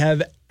I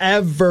have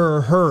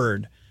ever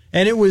heard.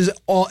 And it was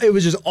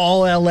just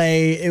all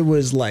LA. It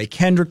was like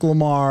Kendrick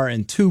Lamar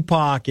and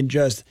Tupac and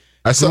just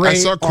I saw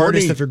Courtney,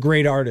 artist after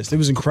great artist. It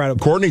was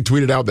incredible. Courtney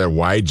tweeted out that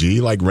YG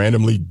like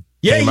randomly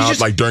came out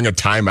like during a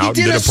timeout and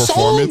did a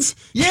performance. Song.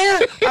 Yeah,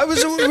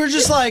 we were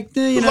just like,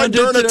 like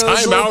during a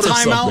timeout or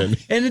something.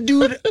 And the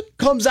dude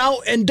comes out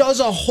and does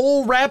a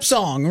whole rap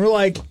song. We're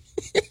like,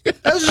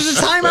 that was just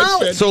a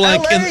timeout. So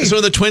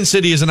in the Twin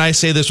Cities, and I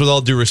say this with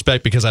all due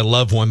respect because I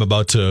love who I'm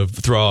about to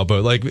throw out,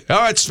 but like, all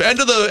right, it's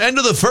end of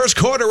the first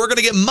quarter. We're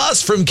gonna get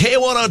Muss from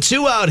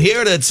K102 out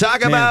here to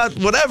talk about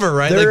whatever,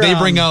 right? Like they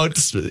bring out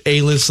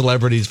A-list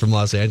celebrities from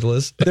Los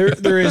Angeles.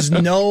 There is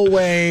no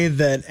way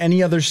that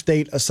any other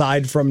state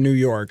aside from New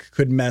York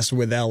could mess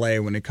with LA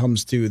when it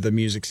comes to the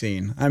music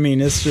scene. I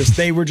mean, it's just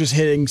they were just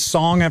hitting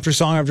song after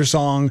song after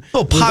song.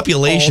 Well,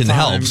 population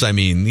helps. I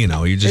mean, you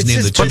just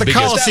name the two biggest. But the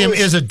Coliseum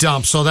is a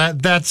dump, so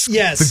that's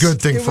the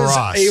good thing for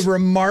us. A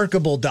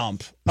remarkable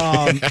dump.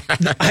 I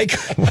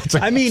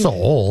mean, so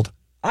old.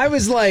 I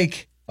was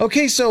like,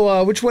 okay,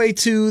 so which way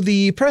to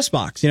the press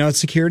box? It's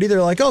security.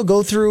 They're like, oh,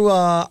 go through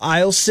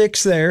aisle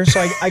 6 there.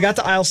 So I got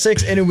to aisle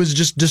 6, and it was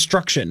just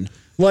destruction.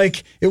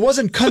 Like, it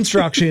wasn't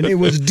construction, it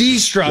was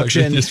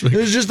destruction. It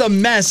was just a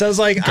mess. I was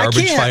like, garbage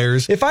I can't.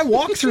 Fires. If I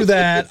walk through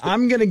that,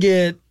 I'm going to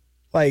get,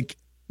 like,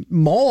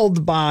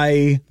 mauled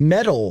by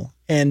metal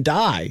and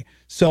die.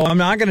 So I'm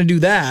not going to do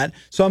that.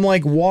 So I'm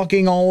like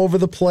walking all over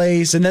the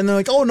place. And then they're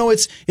like, oh, no,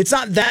 it's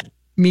not that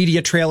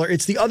media trailer.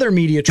 It's the other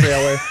media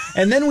trailer.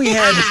 And then we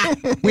had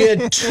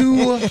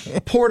 2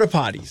 porta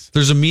potties.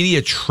 There's a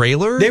media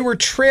trailer? They were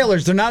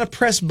trailers. They're not a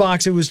press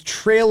box. It was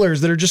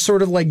trailers that are just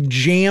sort of like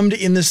jammed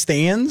in the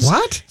stands.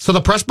 What? So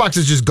the press box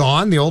is just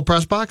gone, the old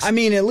press box? I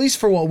mean, at least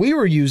for what we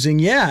were using,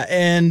 yeah.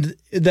 And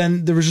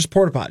then there was just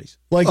porta potties.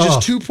 Like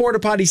just 2 porta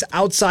potties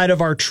outside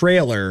of our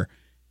trailer.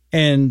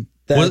 And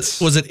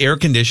was it air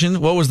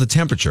conditioned? What was the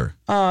temperature?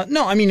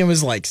 No, I mean, it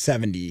was like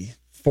 75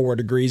 4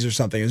 degrees or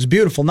something. It was a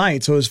beautiful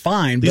night, so it was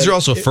fine. These are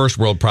also first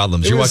world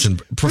problems. You're watching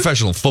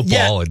professional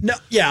football.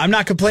 I'm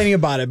not complaining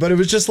about it, but it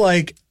was just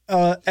like,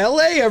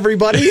 L.A.,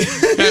 everybody.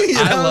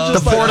 I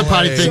love the porta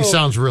potty thing.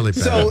 Sounds really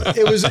bad. So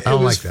it was. I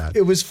don't like that.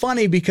 It was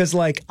funny because,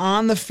 like,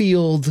 on the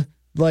field,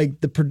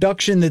 like the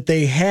production that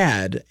they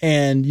had,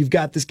 and you've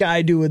got this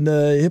guy doing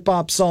the hip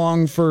hop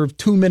song for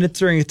 2 minutes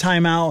during a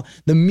timeout.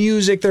 The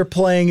music they're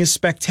playing is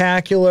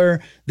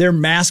spectacular. Their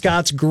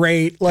mascot's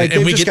great. Like,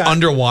 and we get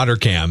underwater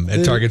cam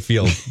at Target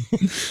Field.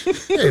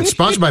 Hey, it's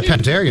sponsored by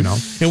Pentair, you know.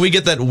 And we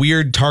get that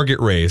weird Target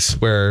race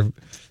where,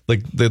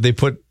 like, they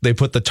put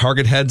the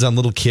Target heads on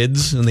little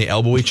kids and they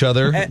elbow each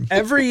other.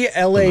 Every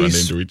LA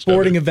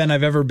sporting event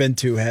I've ever been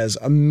to has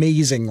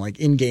amazing, like,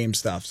 in-game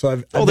stuff. So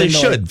I've they been to,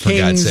 should, like, for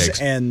God's sakes.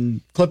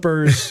 and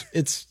Clippers.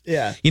 It's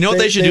You know what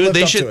they should do?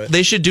 lived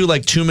They should do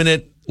like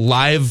 2-minute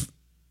live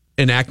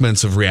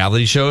enactments of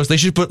reality shows. They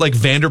should put like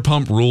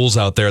Vanderpump Rules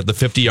out there at the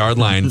 50-yard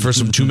line for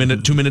some 2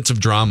 minutes of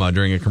drama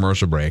during a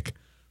commercial break.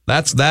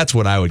 That's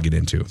what I would get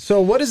into.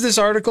 So what is this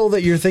article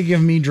that you're thinking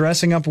of me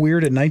dressing up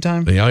weird at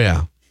nighttime? Oh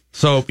yeah.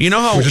 So you know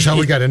how which is how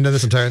we got into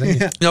this entire thing.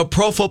 Yeah. You know,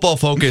 Pro Football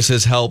Focus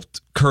has helped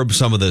curb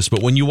some of this,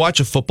 but when you watch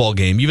a football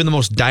game, even the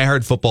most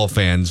diehard football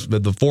fans,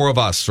 the 4 of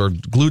us are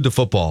glued to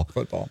football.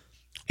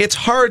 It's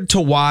hard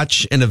to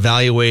watch and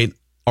evaluate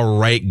a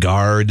right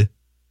guard.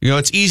 You know,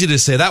 it's easy to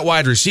say that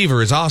wide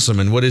receiver is awesome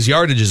and what his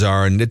yardages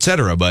are and et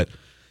cetera. But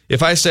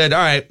if I said,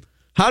 all right,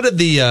 how did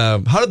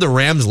the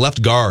Rams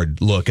left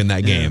guard look in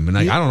that game? And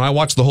I don't know. I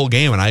watched the whole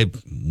game and I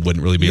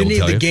wouldn't really be able to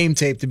tell you. You need the game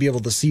tape to be able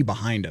to see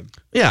behind him.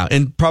 Yeah,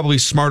 and probably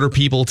smarter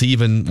people to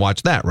even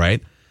watch that,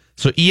 right?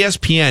 So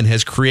ESPN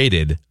has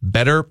created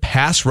better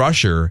pass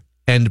rusher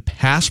and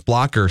pass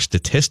blocker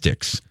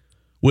statistics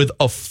with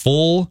a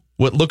full,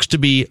 what looks to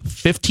be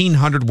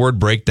 1,500-word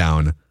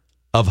breakdown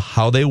of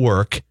how they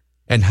work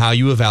and how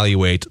you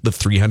evaluate the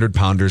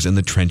 300-pounders in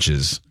the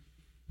trenches.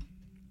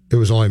 It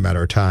was only a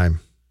matter of time.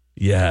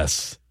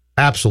 Yes.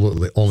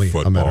 Absolutely only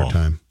a matter of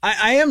time.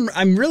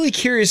 I'm really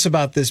curious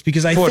about this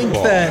because I think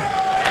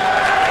that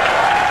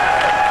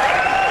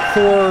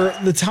for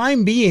the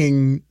time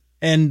being,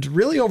 and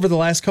really over the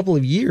last couple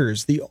of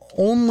years, the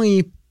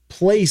only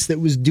place that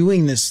was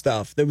doing this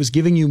stuff, that was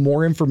giving you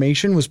more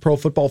information, was Pro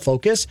Football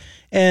Focus.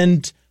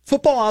 And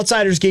Football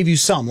Outsiders gave you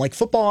some. Like,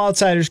 Football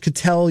Outsiders could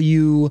tell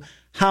you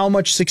how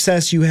much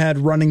success you had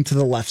running to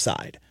the left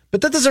side. But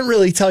that doesn't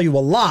really tell you a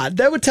lot.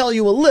 That would tell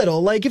you a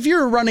little. Like, if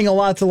you're running a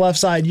lot to the left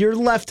side, your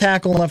left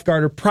tackle and left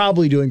guard are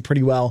probably doing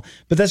pretty well.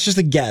 But that's just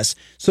a guess.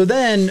 So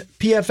then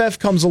PFF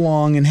comes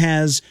along and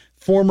has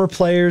former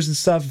players and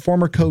stuff,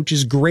 former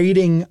coaches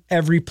grading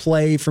every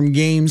play from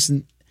games.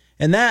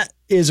 And that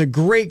is a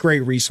great, great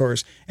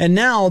resource. And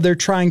now they're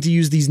trying to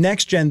use these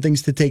next-gen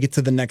things to take it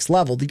to the next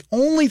level. The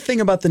only thing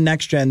about the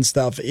next-gen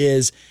stuff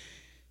is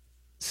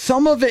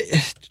some of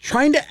it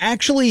trying to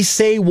actually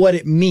say what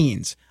it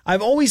means.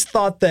 I've always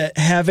thought that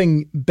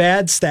having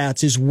bad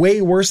stats is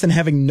way worse than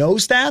having no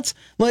stats.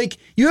 Like,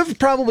 you have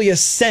probably a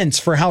sense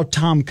for how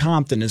Tom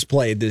Compton has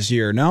played this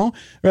year, no?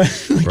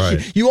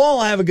 Right. You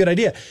all have a good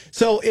idea.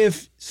 So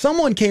if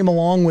someone came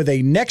along with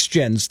a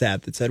next-gen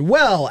stat that said,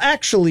 well,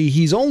 actually,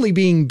 he's only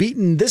being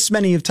beaten this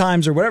many of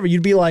times or whatever,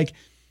 you'd be like,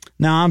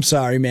 no, I'm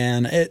sorry,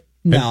 man.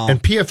 No.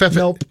 And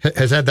PFF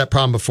has had that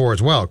problem before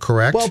as well,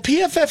 correct? Well,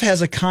 PFF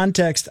has a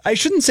context. I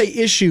shouldn't say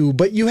issue,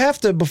 but you have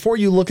to, before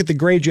you look at the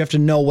grades, you have to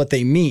know what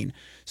they mean.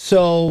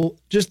 So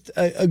just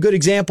a good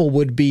example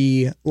would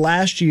be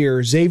last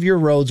year, Xavier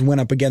Rhodes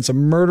went up against a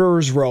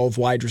murderer's row of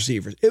wide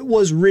receivers. It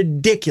was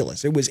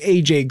ridiculous. It was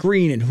A.J.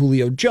 Green and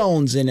Julio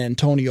Jones and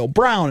Antonio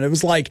Brown. And it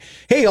was like,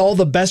 hey, all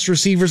the best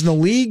receivers in the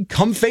league,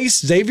 come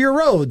face Xavier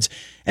Rhodes.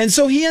 And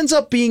so he ends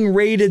up being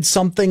rated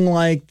something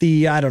like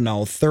the,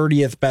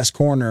 30th best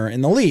corner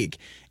in the league.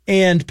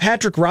 And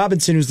Patrick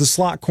Robinson, who's the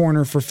slot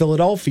corner for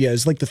Philadelphia,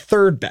 is like the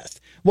 3rd best.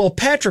 Well,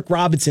 Patrick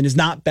Robinson is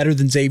not better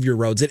than Xavier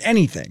Rhodes at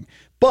anything.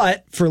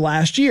 But for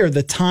last year,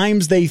 the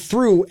times they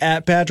threw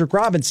at Patrick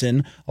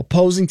Robinson,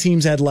 opposing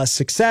teams had less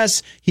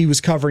success. He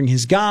was covering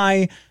his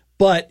guy,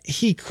 but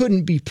he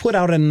couldn't be put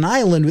out on an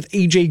island with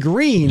A.J.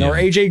 Green, or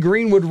A.J.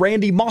 Green would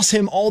Randy Moss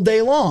him all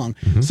day long.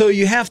 Mm-hmm. So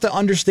you have to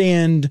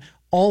understand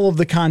all of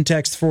the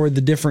context for the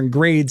different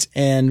grades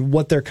and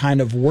what they're kind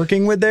of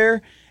working with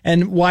there.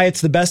 And why it's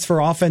the best for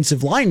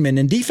offensive linemen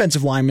and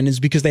defensive linemen is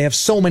because they have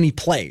so many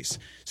plays.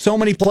 So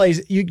many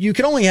plays. You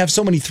can only have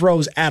so many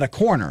throws at a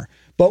corner.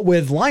 But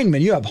with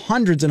linemen, you have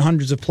hundreds and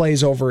hundreds of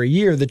plays over a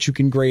year that you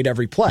can grade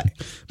every play.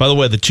 By the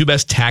way, the 2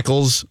 best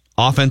tackles,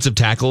 offensive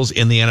tackles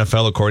in the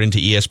NFL, according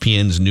to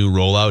ESPN's new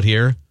rollout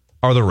here,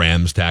 are the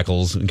Rams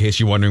tackles, in case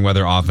you're wondering why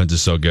their offense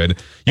is so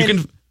good.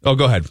 Oh,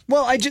 go ahead.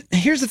 Well,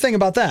 here's the thing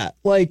about that.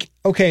 Like,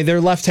 okay, their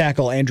left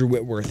tackle, Andrew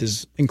Whitworth,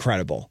 is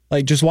incredible.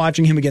 Like, just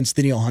watching him against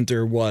Danielle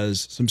Hunter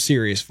was some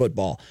serious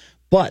football.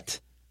 But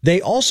They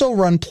also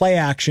run play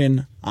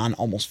action on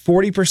almost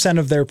 40%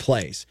 of their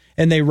plays,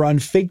 and they run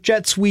fake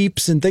jet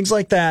sweeps and things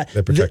like that.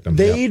 They protect them.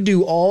 They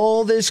do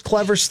all this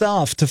clever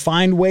stuff to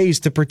find ways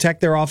to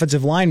protect their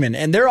offensive linemen,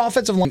 and their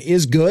offensive line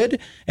is good.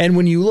 And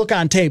when you look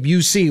on tape,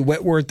 you see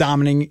Whitworth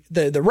dominating.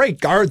 The right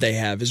guard they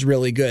have is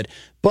really good,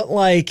 but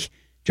like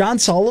John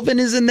Sullivan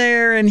is in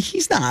there, and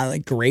he's not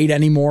like great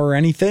anymore or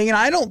anything. And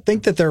I don't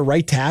think that their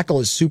right tackle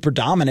is super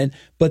dominant,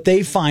 but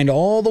they find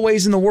all the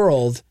ways in the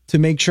world to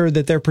make sure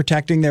that they're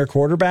protecting their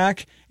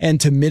quarterback and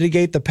to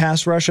mitigate the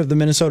pass rush of the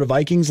Minnesota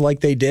Vikings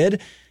like they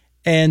did.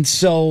 And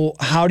so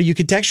how do you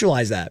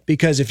contextualize that?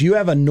 Because if you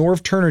have a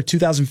Norv Turner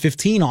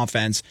 2015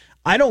 offense,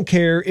 I don't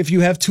care if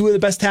you have two of the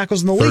best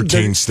tackles in the league.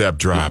 13-step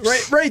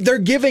drops. Right. They're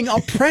giving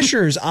up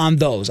pressures on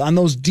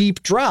those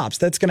deep drops.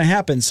 That's going to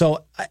happen.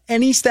 So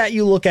any stat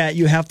you look at,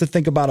 you have to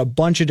think about a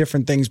bunch of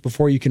different things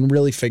before you can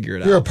really figure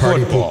it out. You're a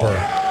party pooper.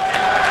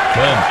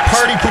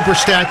 Party pooper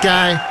stat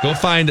guy. Go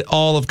find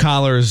all of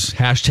Collar's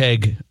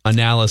hashtag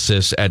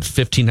analysis at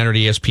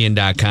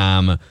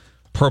 1500ESPN.com.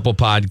 Purple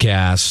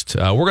Podcast.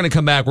 We're going to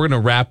come back. We're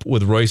going to wrap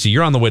with Royce.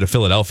 You're on the way to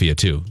Philadelphia,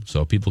 too.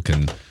 So people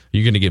can...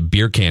 You're going to get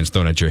beer cans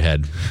thrown at your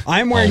head.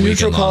 I'm wearing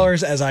neutral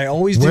colors as I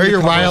always do. Wear your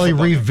Riley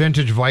Reef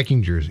vintage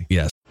Viking jersey.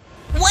 Yes.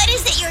 What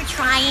is it you're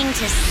trying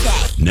to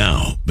say?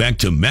 Now, back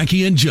to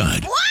Mackey and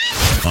Judd.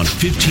 What? On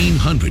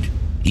 1500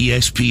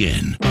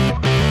 ESPN.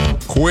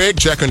 Quick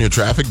check on your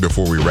traffic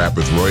before we wrap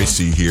with Royce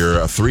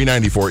here.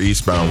 394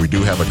 eastbound, we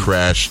do have a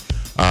crash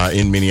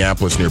in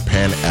Minneapolis near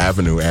Penn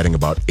Avenue, adding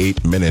about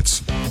 8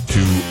 minutes to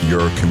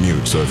your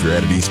commute. So if you're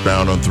headed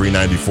eastbound on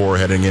 394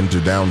 heading into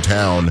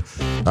downtown,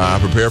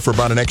 prepare for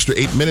about an extra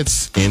 8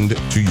 minutes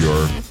into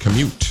your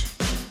commute.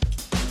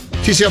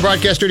 TCL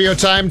Broadcast Studio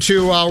time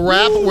to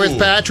wrap with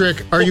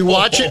Patrick. Are you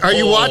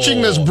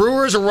watching this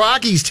Brewers or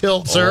Rockies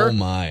tilt, sir? Oh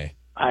my!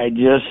 I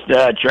just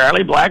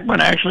Charlie Blackmon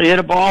actually hit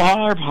a ball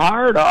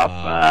hard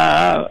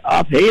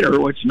off Hader,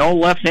 which no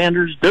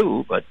left-handers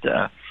do, but.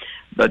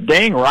 The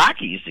dang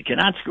Rockies, they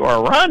cannot score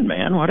a run,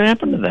 man. What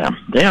happened to them?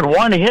 They had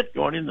one hit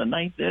going in the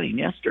ninth inning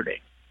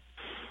yesterday.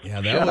 Yeah,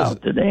 that was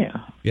today.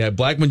 Yeah,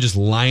 Blackmon just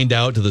lined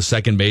out to the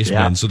second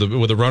baseman. Yeah. So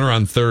with a runner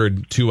on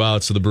third, 2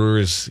 outs, so the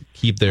Brewers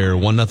keep their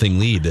 1-0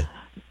 lead.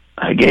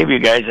 I gave you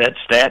guys that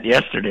stat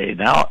yesterday.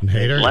 Now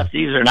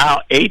lefties are now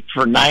 8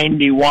 for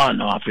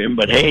 91 off him,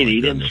 but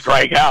he didn't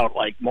strike out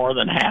like more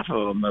than half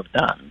of them have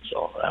done.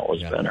 So that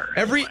was better.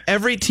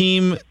 Every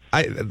team,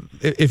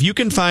 if you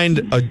can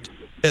find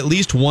at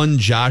least one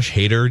Josh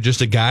Hader,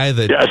 just a guy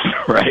that,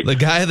 the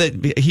guy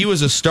that he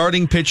was a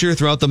starting pitcher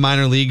throughout the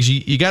minor leagues.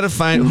 You got to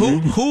find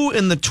who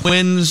in the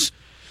Twins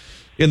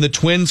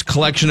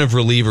collection of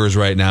relievers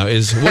right now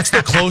what's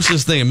the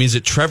closest thing? I mean, is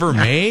it Trevor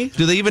May?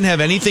 Do they even have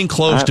anything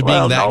close to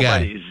being that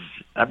guy?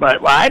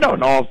 But I don't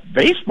know if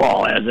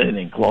baseball has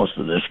anything close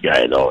to this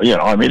guy, though. You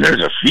know, I mean,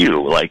 there's a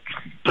few like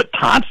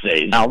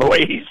Betances now the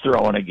way he's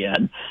throwing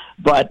again,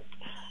 but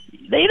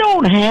they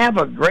don't have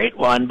a great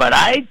one. But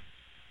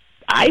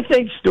I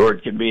think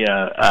Stewart can be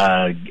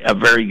a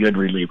very good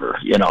reliever.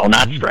 You know,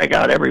 not strike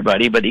out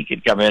everybody, but he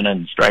could come in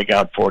and strike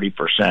out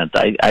 40%.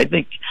 I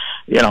think,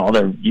 you know,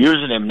 they're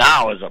using him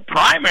now as a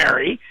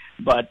primary,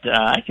 but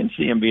I can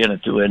see him being a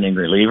 2-inning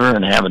reliever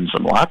and having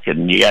some luck.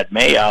 And you got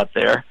May out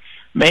there.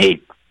 May,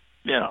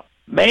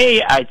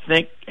 I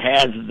think,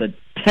 has the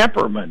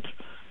temperament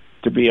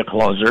to be a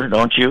closer,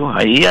 don't you?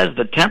 He has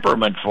the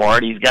temperament for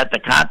it. He's got the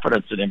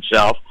confidence in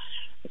himself.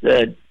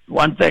 The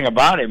one thing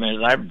about him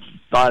is I've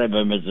thought of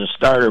him as a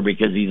starter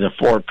because he's a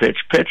 4-pitch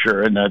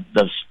pitcher, and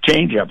the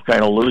changeup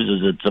kind of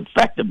loses its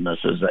effectiveness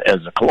as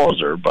a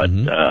closer. But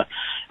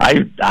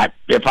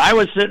if I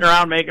was sitting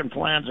around making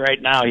plans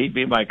right now, he'd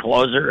be my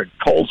closer, and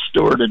Cole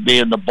Stewart would be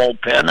in the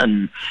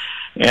bullpen,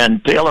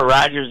 and Taylor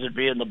Rogers would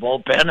be in the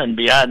bullpen, and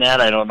beyond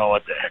that, I don't know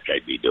what the heck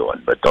I'd be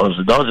doing. But those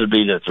would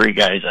be the 3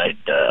 guys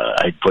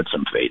I'd put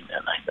some faith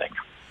in, I think.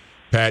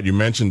 Pat, you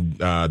mentioned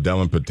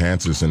Dellin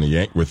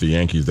Betances with the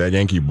Yankees. That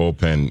Yankee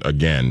bullpen,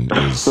 again,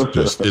 is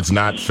it's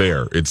not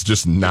fair. It's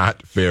just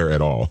not fair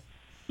at all.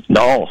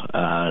 No,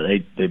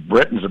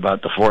 Britton's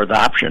about the 4th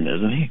option,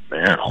 isn't he?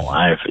 Man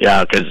alive.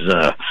 Yeah,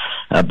 because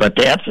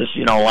Betances,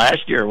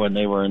 last year when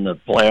they were in the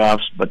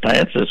playoffs,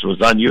 Betances was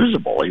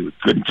unusable. He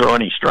couldn't throw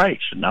any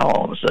strikes, and now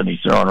all of a sudden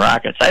he's throwing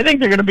rockets. I think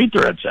they're going to beat the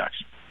Red Sox.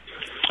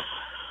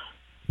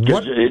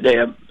 What?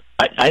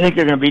 I think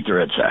they're going to beat the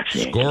Red Sox.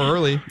 Score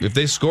early.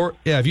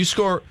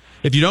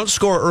 If you don't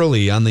score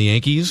early on the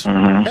Yankees,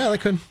 yeah, they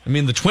could. I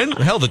mean, the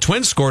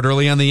Twins scored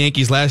early on the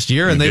Yankees last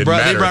year, and they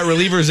brought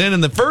relievers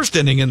in the first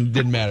inning, and it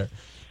didn't matter.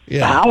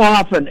 Yeah. How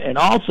often in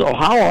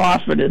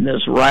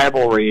this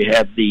rivalry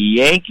have the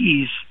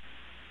Yankees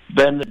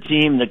been the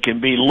team that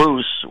can be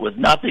loose with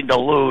nothing to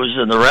lose,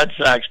 and the Red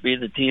Sox be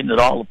the team that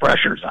all the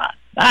pressure's on?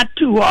 Not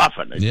too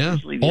often. It's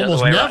usually the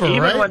almost other way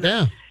never, around.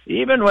 right?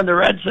 Even when the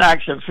Red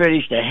Sox have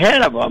finished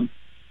ahead of them,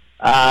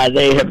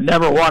 they have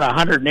never won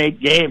 108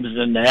 games,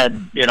 and had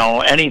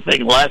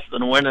anything less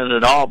than winning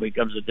it all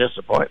becomes a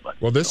disappointment.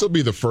 Well, this will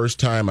be the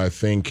first time I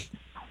think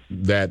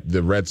that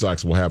the Red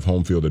Sox will have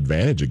home field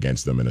advantage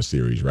against them in a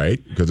series,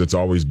 right? Because it's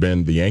always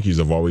been the Yankees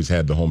have always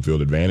had the home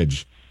field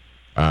advantage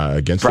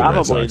against the Red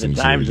Sox. Probably the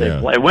times they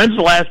play. When's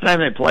the last time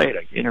they played?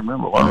 I can't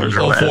remember. It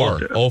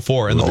was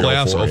 04 in the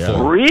playoffs. 04.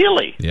 Yeah.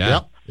 Really? Yeah.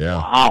 Yep. Yeah.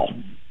 Wow.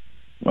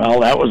 Well,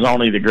 that was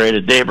only the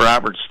greatest Dave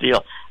Roberts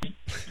steal.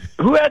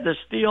 Who had the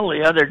steal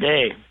the other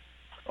day?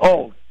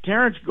 Oh,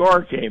 Terrence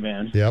Gore came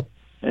in. Yep.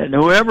 And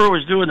whoever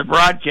was doing the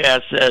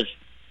broadcast says,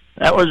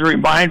 that was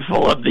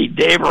remindful of the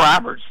Dave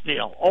Roberts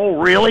steal. Oh,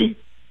 really?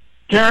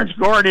 Terrence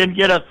Gore didn't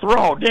get a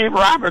throw. Dave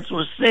Roberts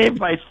was saved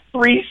by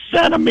 3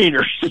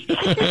 centimeters.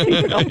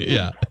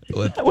 Yeah.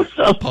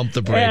 Pump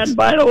the brakes. And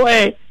by the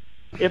way,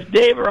 if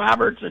Dave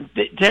Roberts and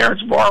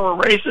Terrence Moore were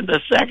racing to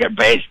second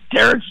base,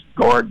 Terrence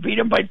Gore beat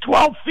him by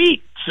 12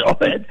 feet. So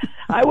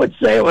I would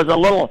say it was a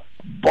little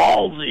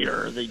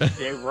ballsier, the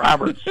Dave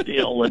Roberts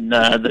steal and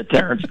the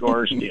Terrence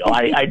Gore steal.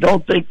 I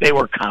don't think they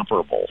were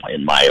comparable,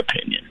 in my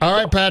opinion. All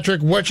right,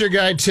 Patrick, what's your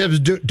guy Tibbs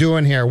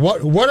doing here?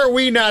 What are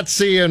we not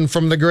seeing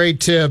from the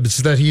great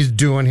Tibbs that he's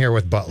doing here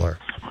with Butler?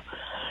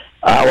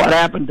 What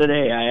happened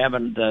today? I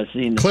haven't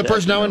seen. The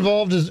Clippers now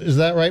involved. Is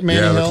that right, Manny?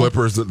 Yeah,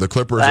 the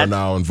Clippers are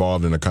now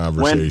involved in a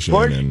conversation.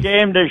 When push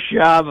came to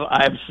shove,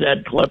 I've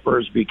said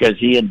Clippers because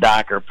he and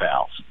Doc are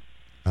pals.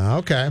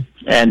 Okay.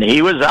 And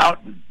he was out.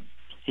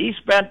 He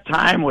spent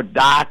time with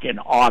Doc in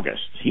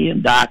August. He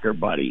and Doc are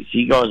buddies.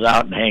 He goes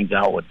out and hangs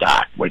out with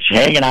Doc, which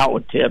hanging out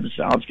with Tibbs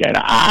sounds kind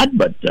of odd,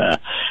 but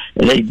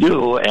they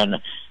do. And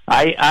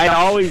I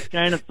always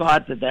kind of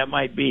thought that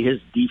might be his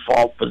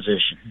default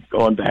position,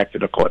 going back to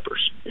the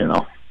Clippers. You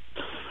know,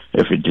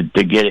 if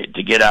to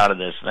get out of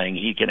this thing,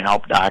 he can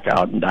help Doc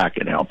out, and Doc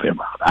can help him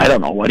out. I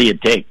don't know. What do you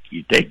take?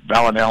 You take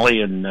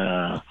Bellinelli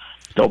and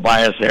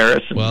Tobias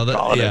Harris and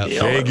call it a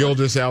deal. Shai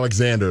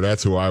Gilgeous-Alexander,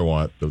 that's who I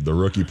want. The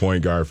rookie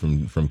point guard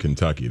from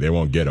Kentucky. They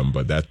won't get him,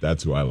 but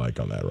that's who I like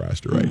on that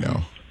roster right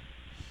now.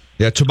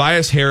 Yeah,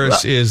 Tobias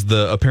Harris is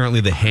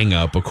apparently the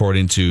hang-up,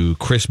 according to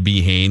Chris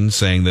B. Haynes,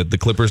 saying that the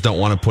Clippers don't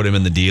want to put him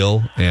in the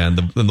deal, and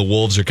the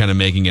Wolves are kind of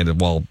making it,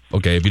 well,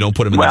 okay, if you don't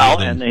put him in the deal,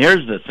 then... and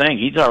here's the thing.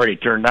 He's already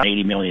turned down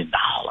 $80 million.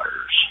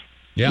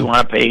 Yeah. You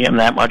want to pay him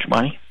that much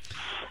money?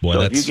 Boy,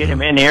 so if you get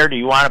him in here, do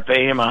you want to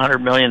pay him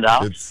 $100 million?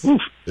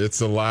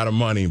 It's a lot of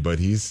money, but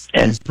he's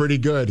pretty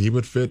good. He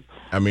would fit.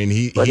 I mean,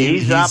 he's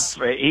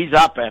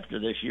up after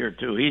this year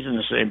too. He's in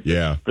the same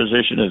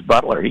position as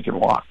Butler. He can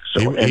walk.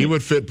 So he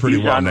would fit pretty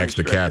well next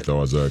to Cat,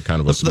 though, as a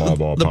kind of a small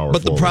ball power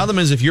But the problem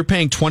is, if you're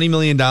paying $20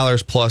 million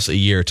plus a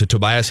year to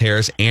Tobias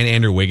Harris and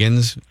Andrew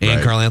Wiggins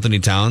and Karl Anthony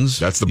Towns,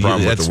 that's the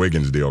problem with the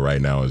Wiggins deal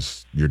right now.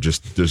 Is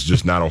there's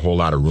just not a whole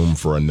lot of room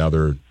for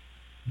another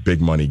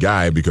big money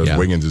guy because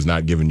Wiggins is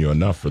not giving you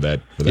enough for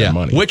that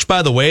money. Which,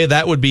 by the way,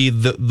 that would be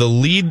the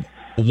lead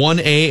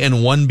 1A and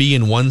 1B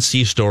and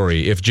 1C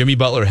story if Jimmy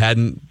Butler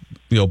hadn't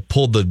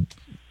pulled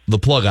the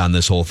plug on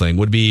this whole thing,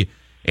 would be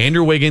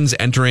Andrew Wiggins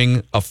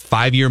entering a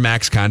 5-year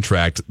max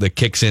contract that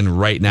kicks in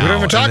right now. We don't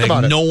even talk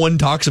about it. No one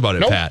talks about it,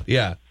 nope. Pat.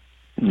 Yeah.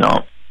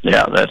 No.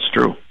 Yeah, that's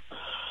true.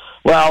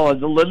 Well,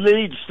 the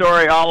lead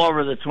story all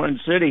over the Twin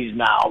Cities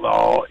now,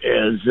 though,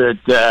 is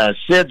that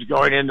Sid's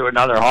going into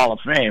another Hall of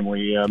Fame.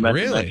 We meant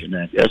to mention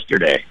that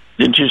yesterday.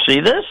 Didn't you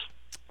see this?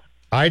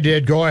 I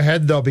did. Go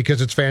ahead, though,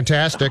 because it's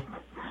fantastic.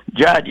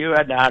 Judd, you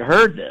had not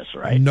heard this,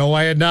 right? No,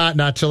 I had not.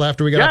 Not till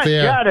after we got up the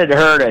air. Judd had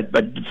heard it,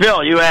 but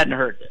Phil, you hadn't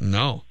heard it.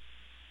 No.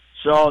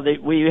 So there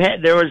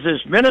was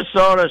this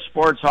Minnesota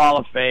Sports Hall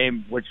of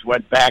Fame, which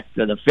went back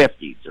to the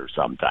 50s or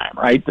sometime,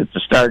 right? That the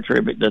Star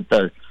Tribune,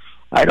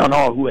 I don't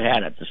know who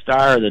had it, the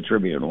Star or the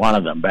Tribune, one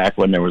of them, back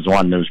when there was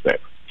one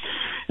newspaper.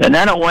 And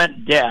then it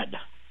went dead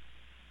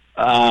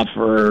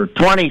for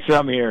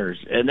 20-some years.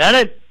 And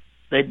then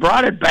they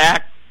brought it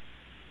back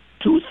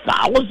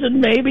 2000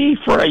 maybe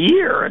for a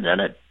year, and then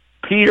it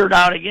petered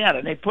out again.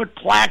 And they put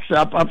plaques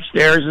up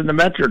upstairs in the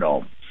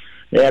Metrodome.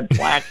 They had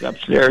plaques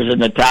upstairs in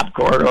the top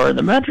corridor of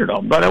the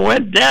Metrodome. But it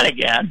went dead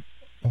again.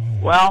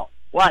 Well,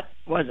 what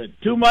was it,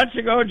 2 months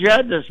ago,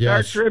 Jed? The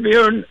Star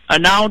Tribune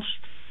announced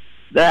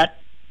that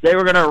they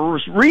were going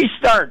to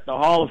restart the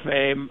Hall of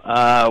Fame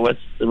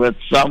with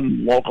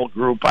some local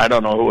group. I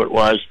don't know who it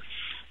was.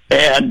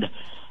 And,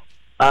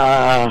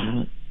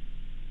 I've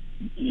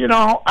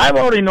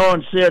only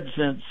known Sid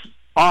since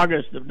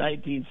August of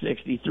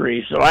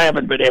 1963, so I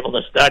haven't been able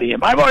to study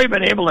him. I've only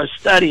been able to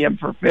study him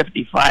for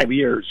 55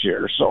 years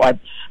here, so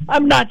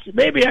I'm not,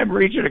 maybe I'm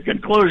reaching a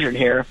conclusion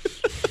here.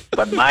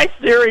 But my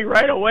theory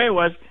right away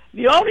was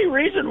the only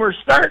reason we're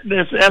starting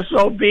this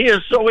SOB is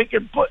so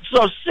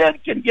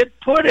Sid can get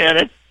put in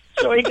it,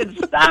 so he can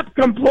stop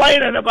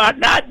complaining about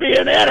not being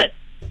in it.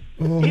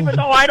 Even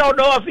though I don't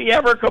know if he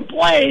ever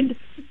complained,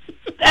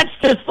 that's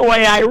just the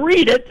way I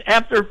read it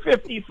after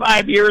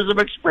 55 years of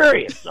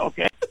experience,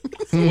 okay?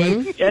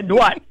 And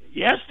what?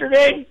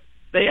 Yesterday,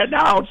 they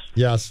announced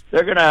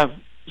they're going to,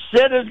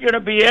 Sid is going to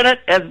be in it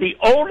as the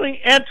only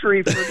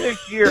entry for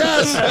this year.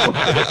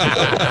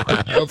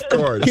 Of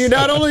course. He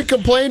not only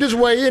complained his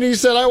way in, he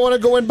said, I want to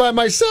go in by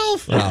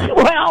myself. Wow.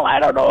 Well, I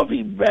don't know if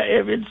he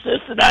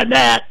insisted on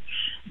that.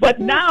 But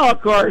now,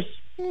 of course,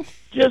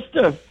 just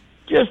to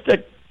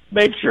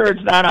make sure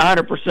it's not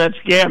 100%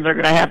 scam, they're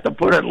going to have to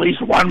put at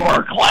least one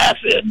more class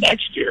in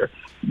next year.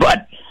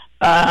 But,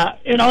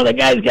 the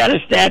guy's got a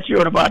statue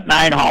and about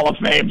 9 Hall of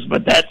Fames,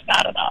 but that's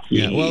not enough.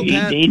 Yeah, well,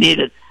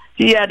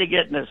 He had to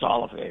get in this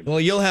Hall of Fame.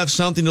 Well, you'll have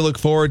something to look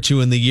forward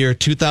to in the year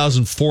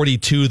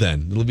 2042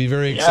 then. It'll be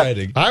very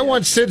exciting. I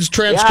want Sid's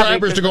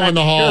transcribers to go in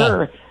the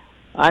hall.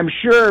 I'm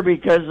sure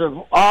because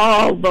of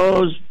all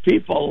those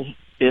people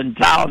in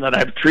town that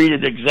I've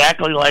treated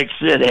exactly like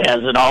Sid has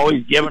and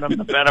always given them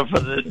the benefit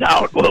of the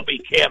doubt will be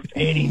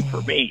campaigning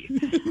for me.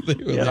 They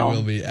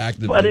will be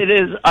actively. But it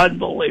is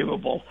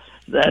unbelievable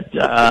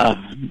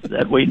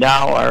that we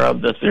now are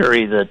of the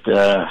theory that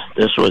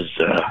this was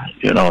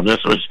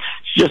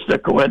just a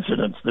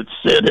coincidence that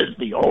Sid is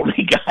the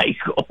only guy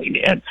going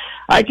in.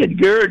 I can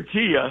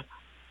guarantee you,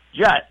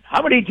 Jet,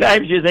 how many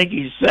times do you think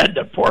he said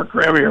to poor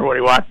Cremier when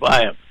he walked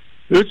by him,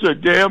 "It's a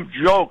damn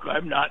joke.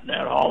 I'm not in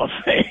that Hall of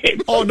Fame."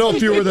 Oh, no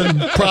fewer than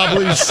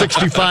probably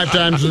 65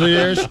 times in the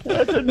years.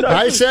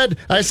 I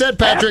said,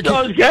 Patrick.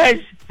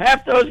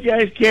 Half those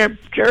guys can't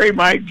carry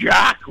my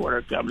jock when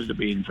it comes to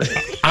being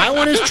famous. I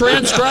want his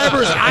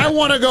transcribers. I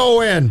want to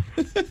go in.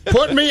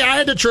 I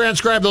had to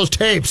transcribe those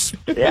tapes.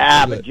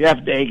 Yeah, but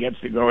Jeff Day gets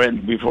to go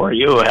in before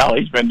you. Hell,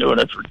 he's been doing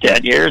it for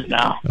 10 years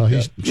now. Oh,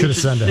 he should have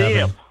sent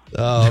him.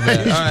 Oh,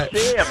 man. All right.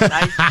 See him.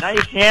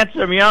 Nice,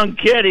 handsome young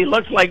kid. He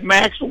looks like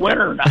Max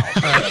Winter now.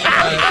 All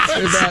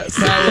right.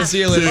 We'll see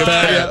you later.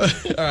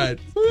 All right.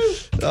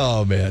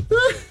 Oh, man.